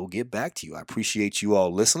I will get back to you. I appreciate you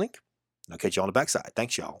all listening. I'll catch you on the backside.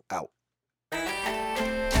 Thanks, y'all. Out.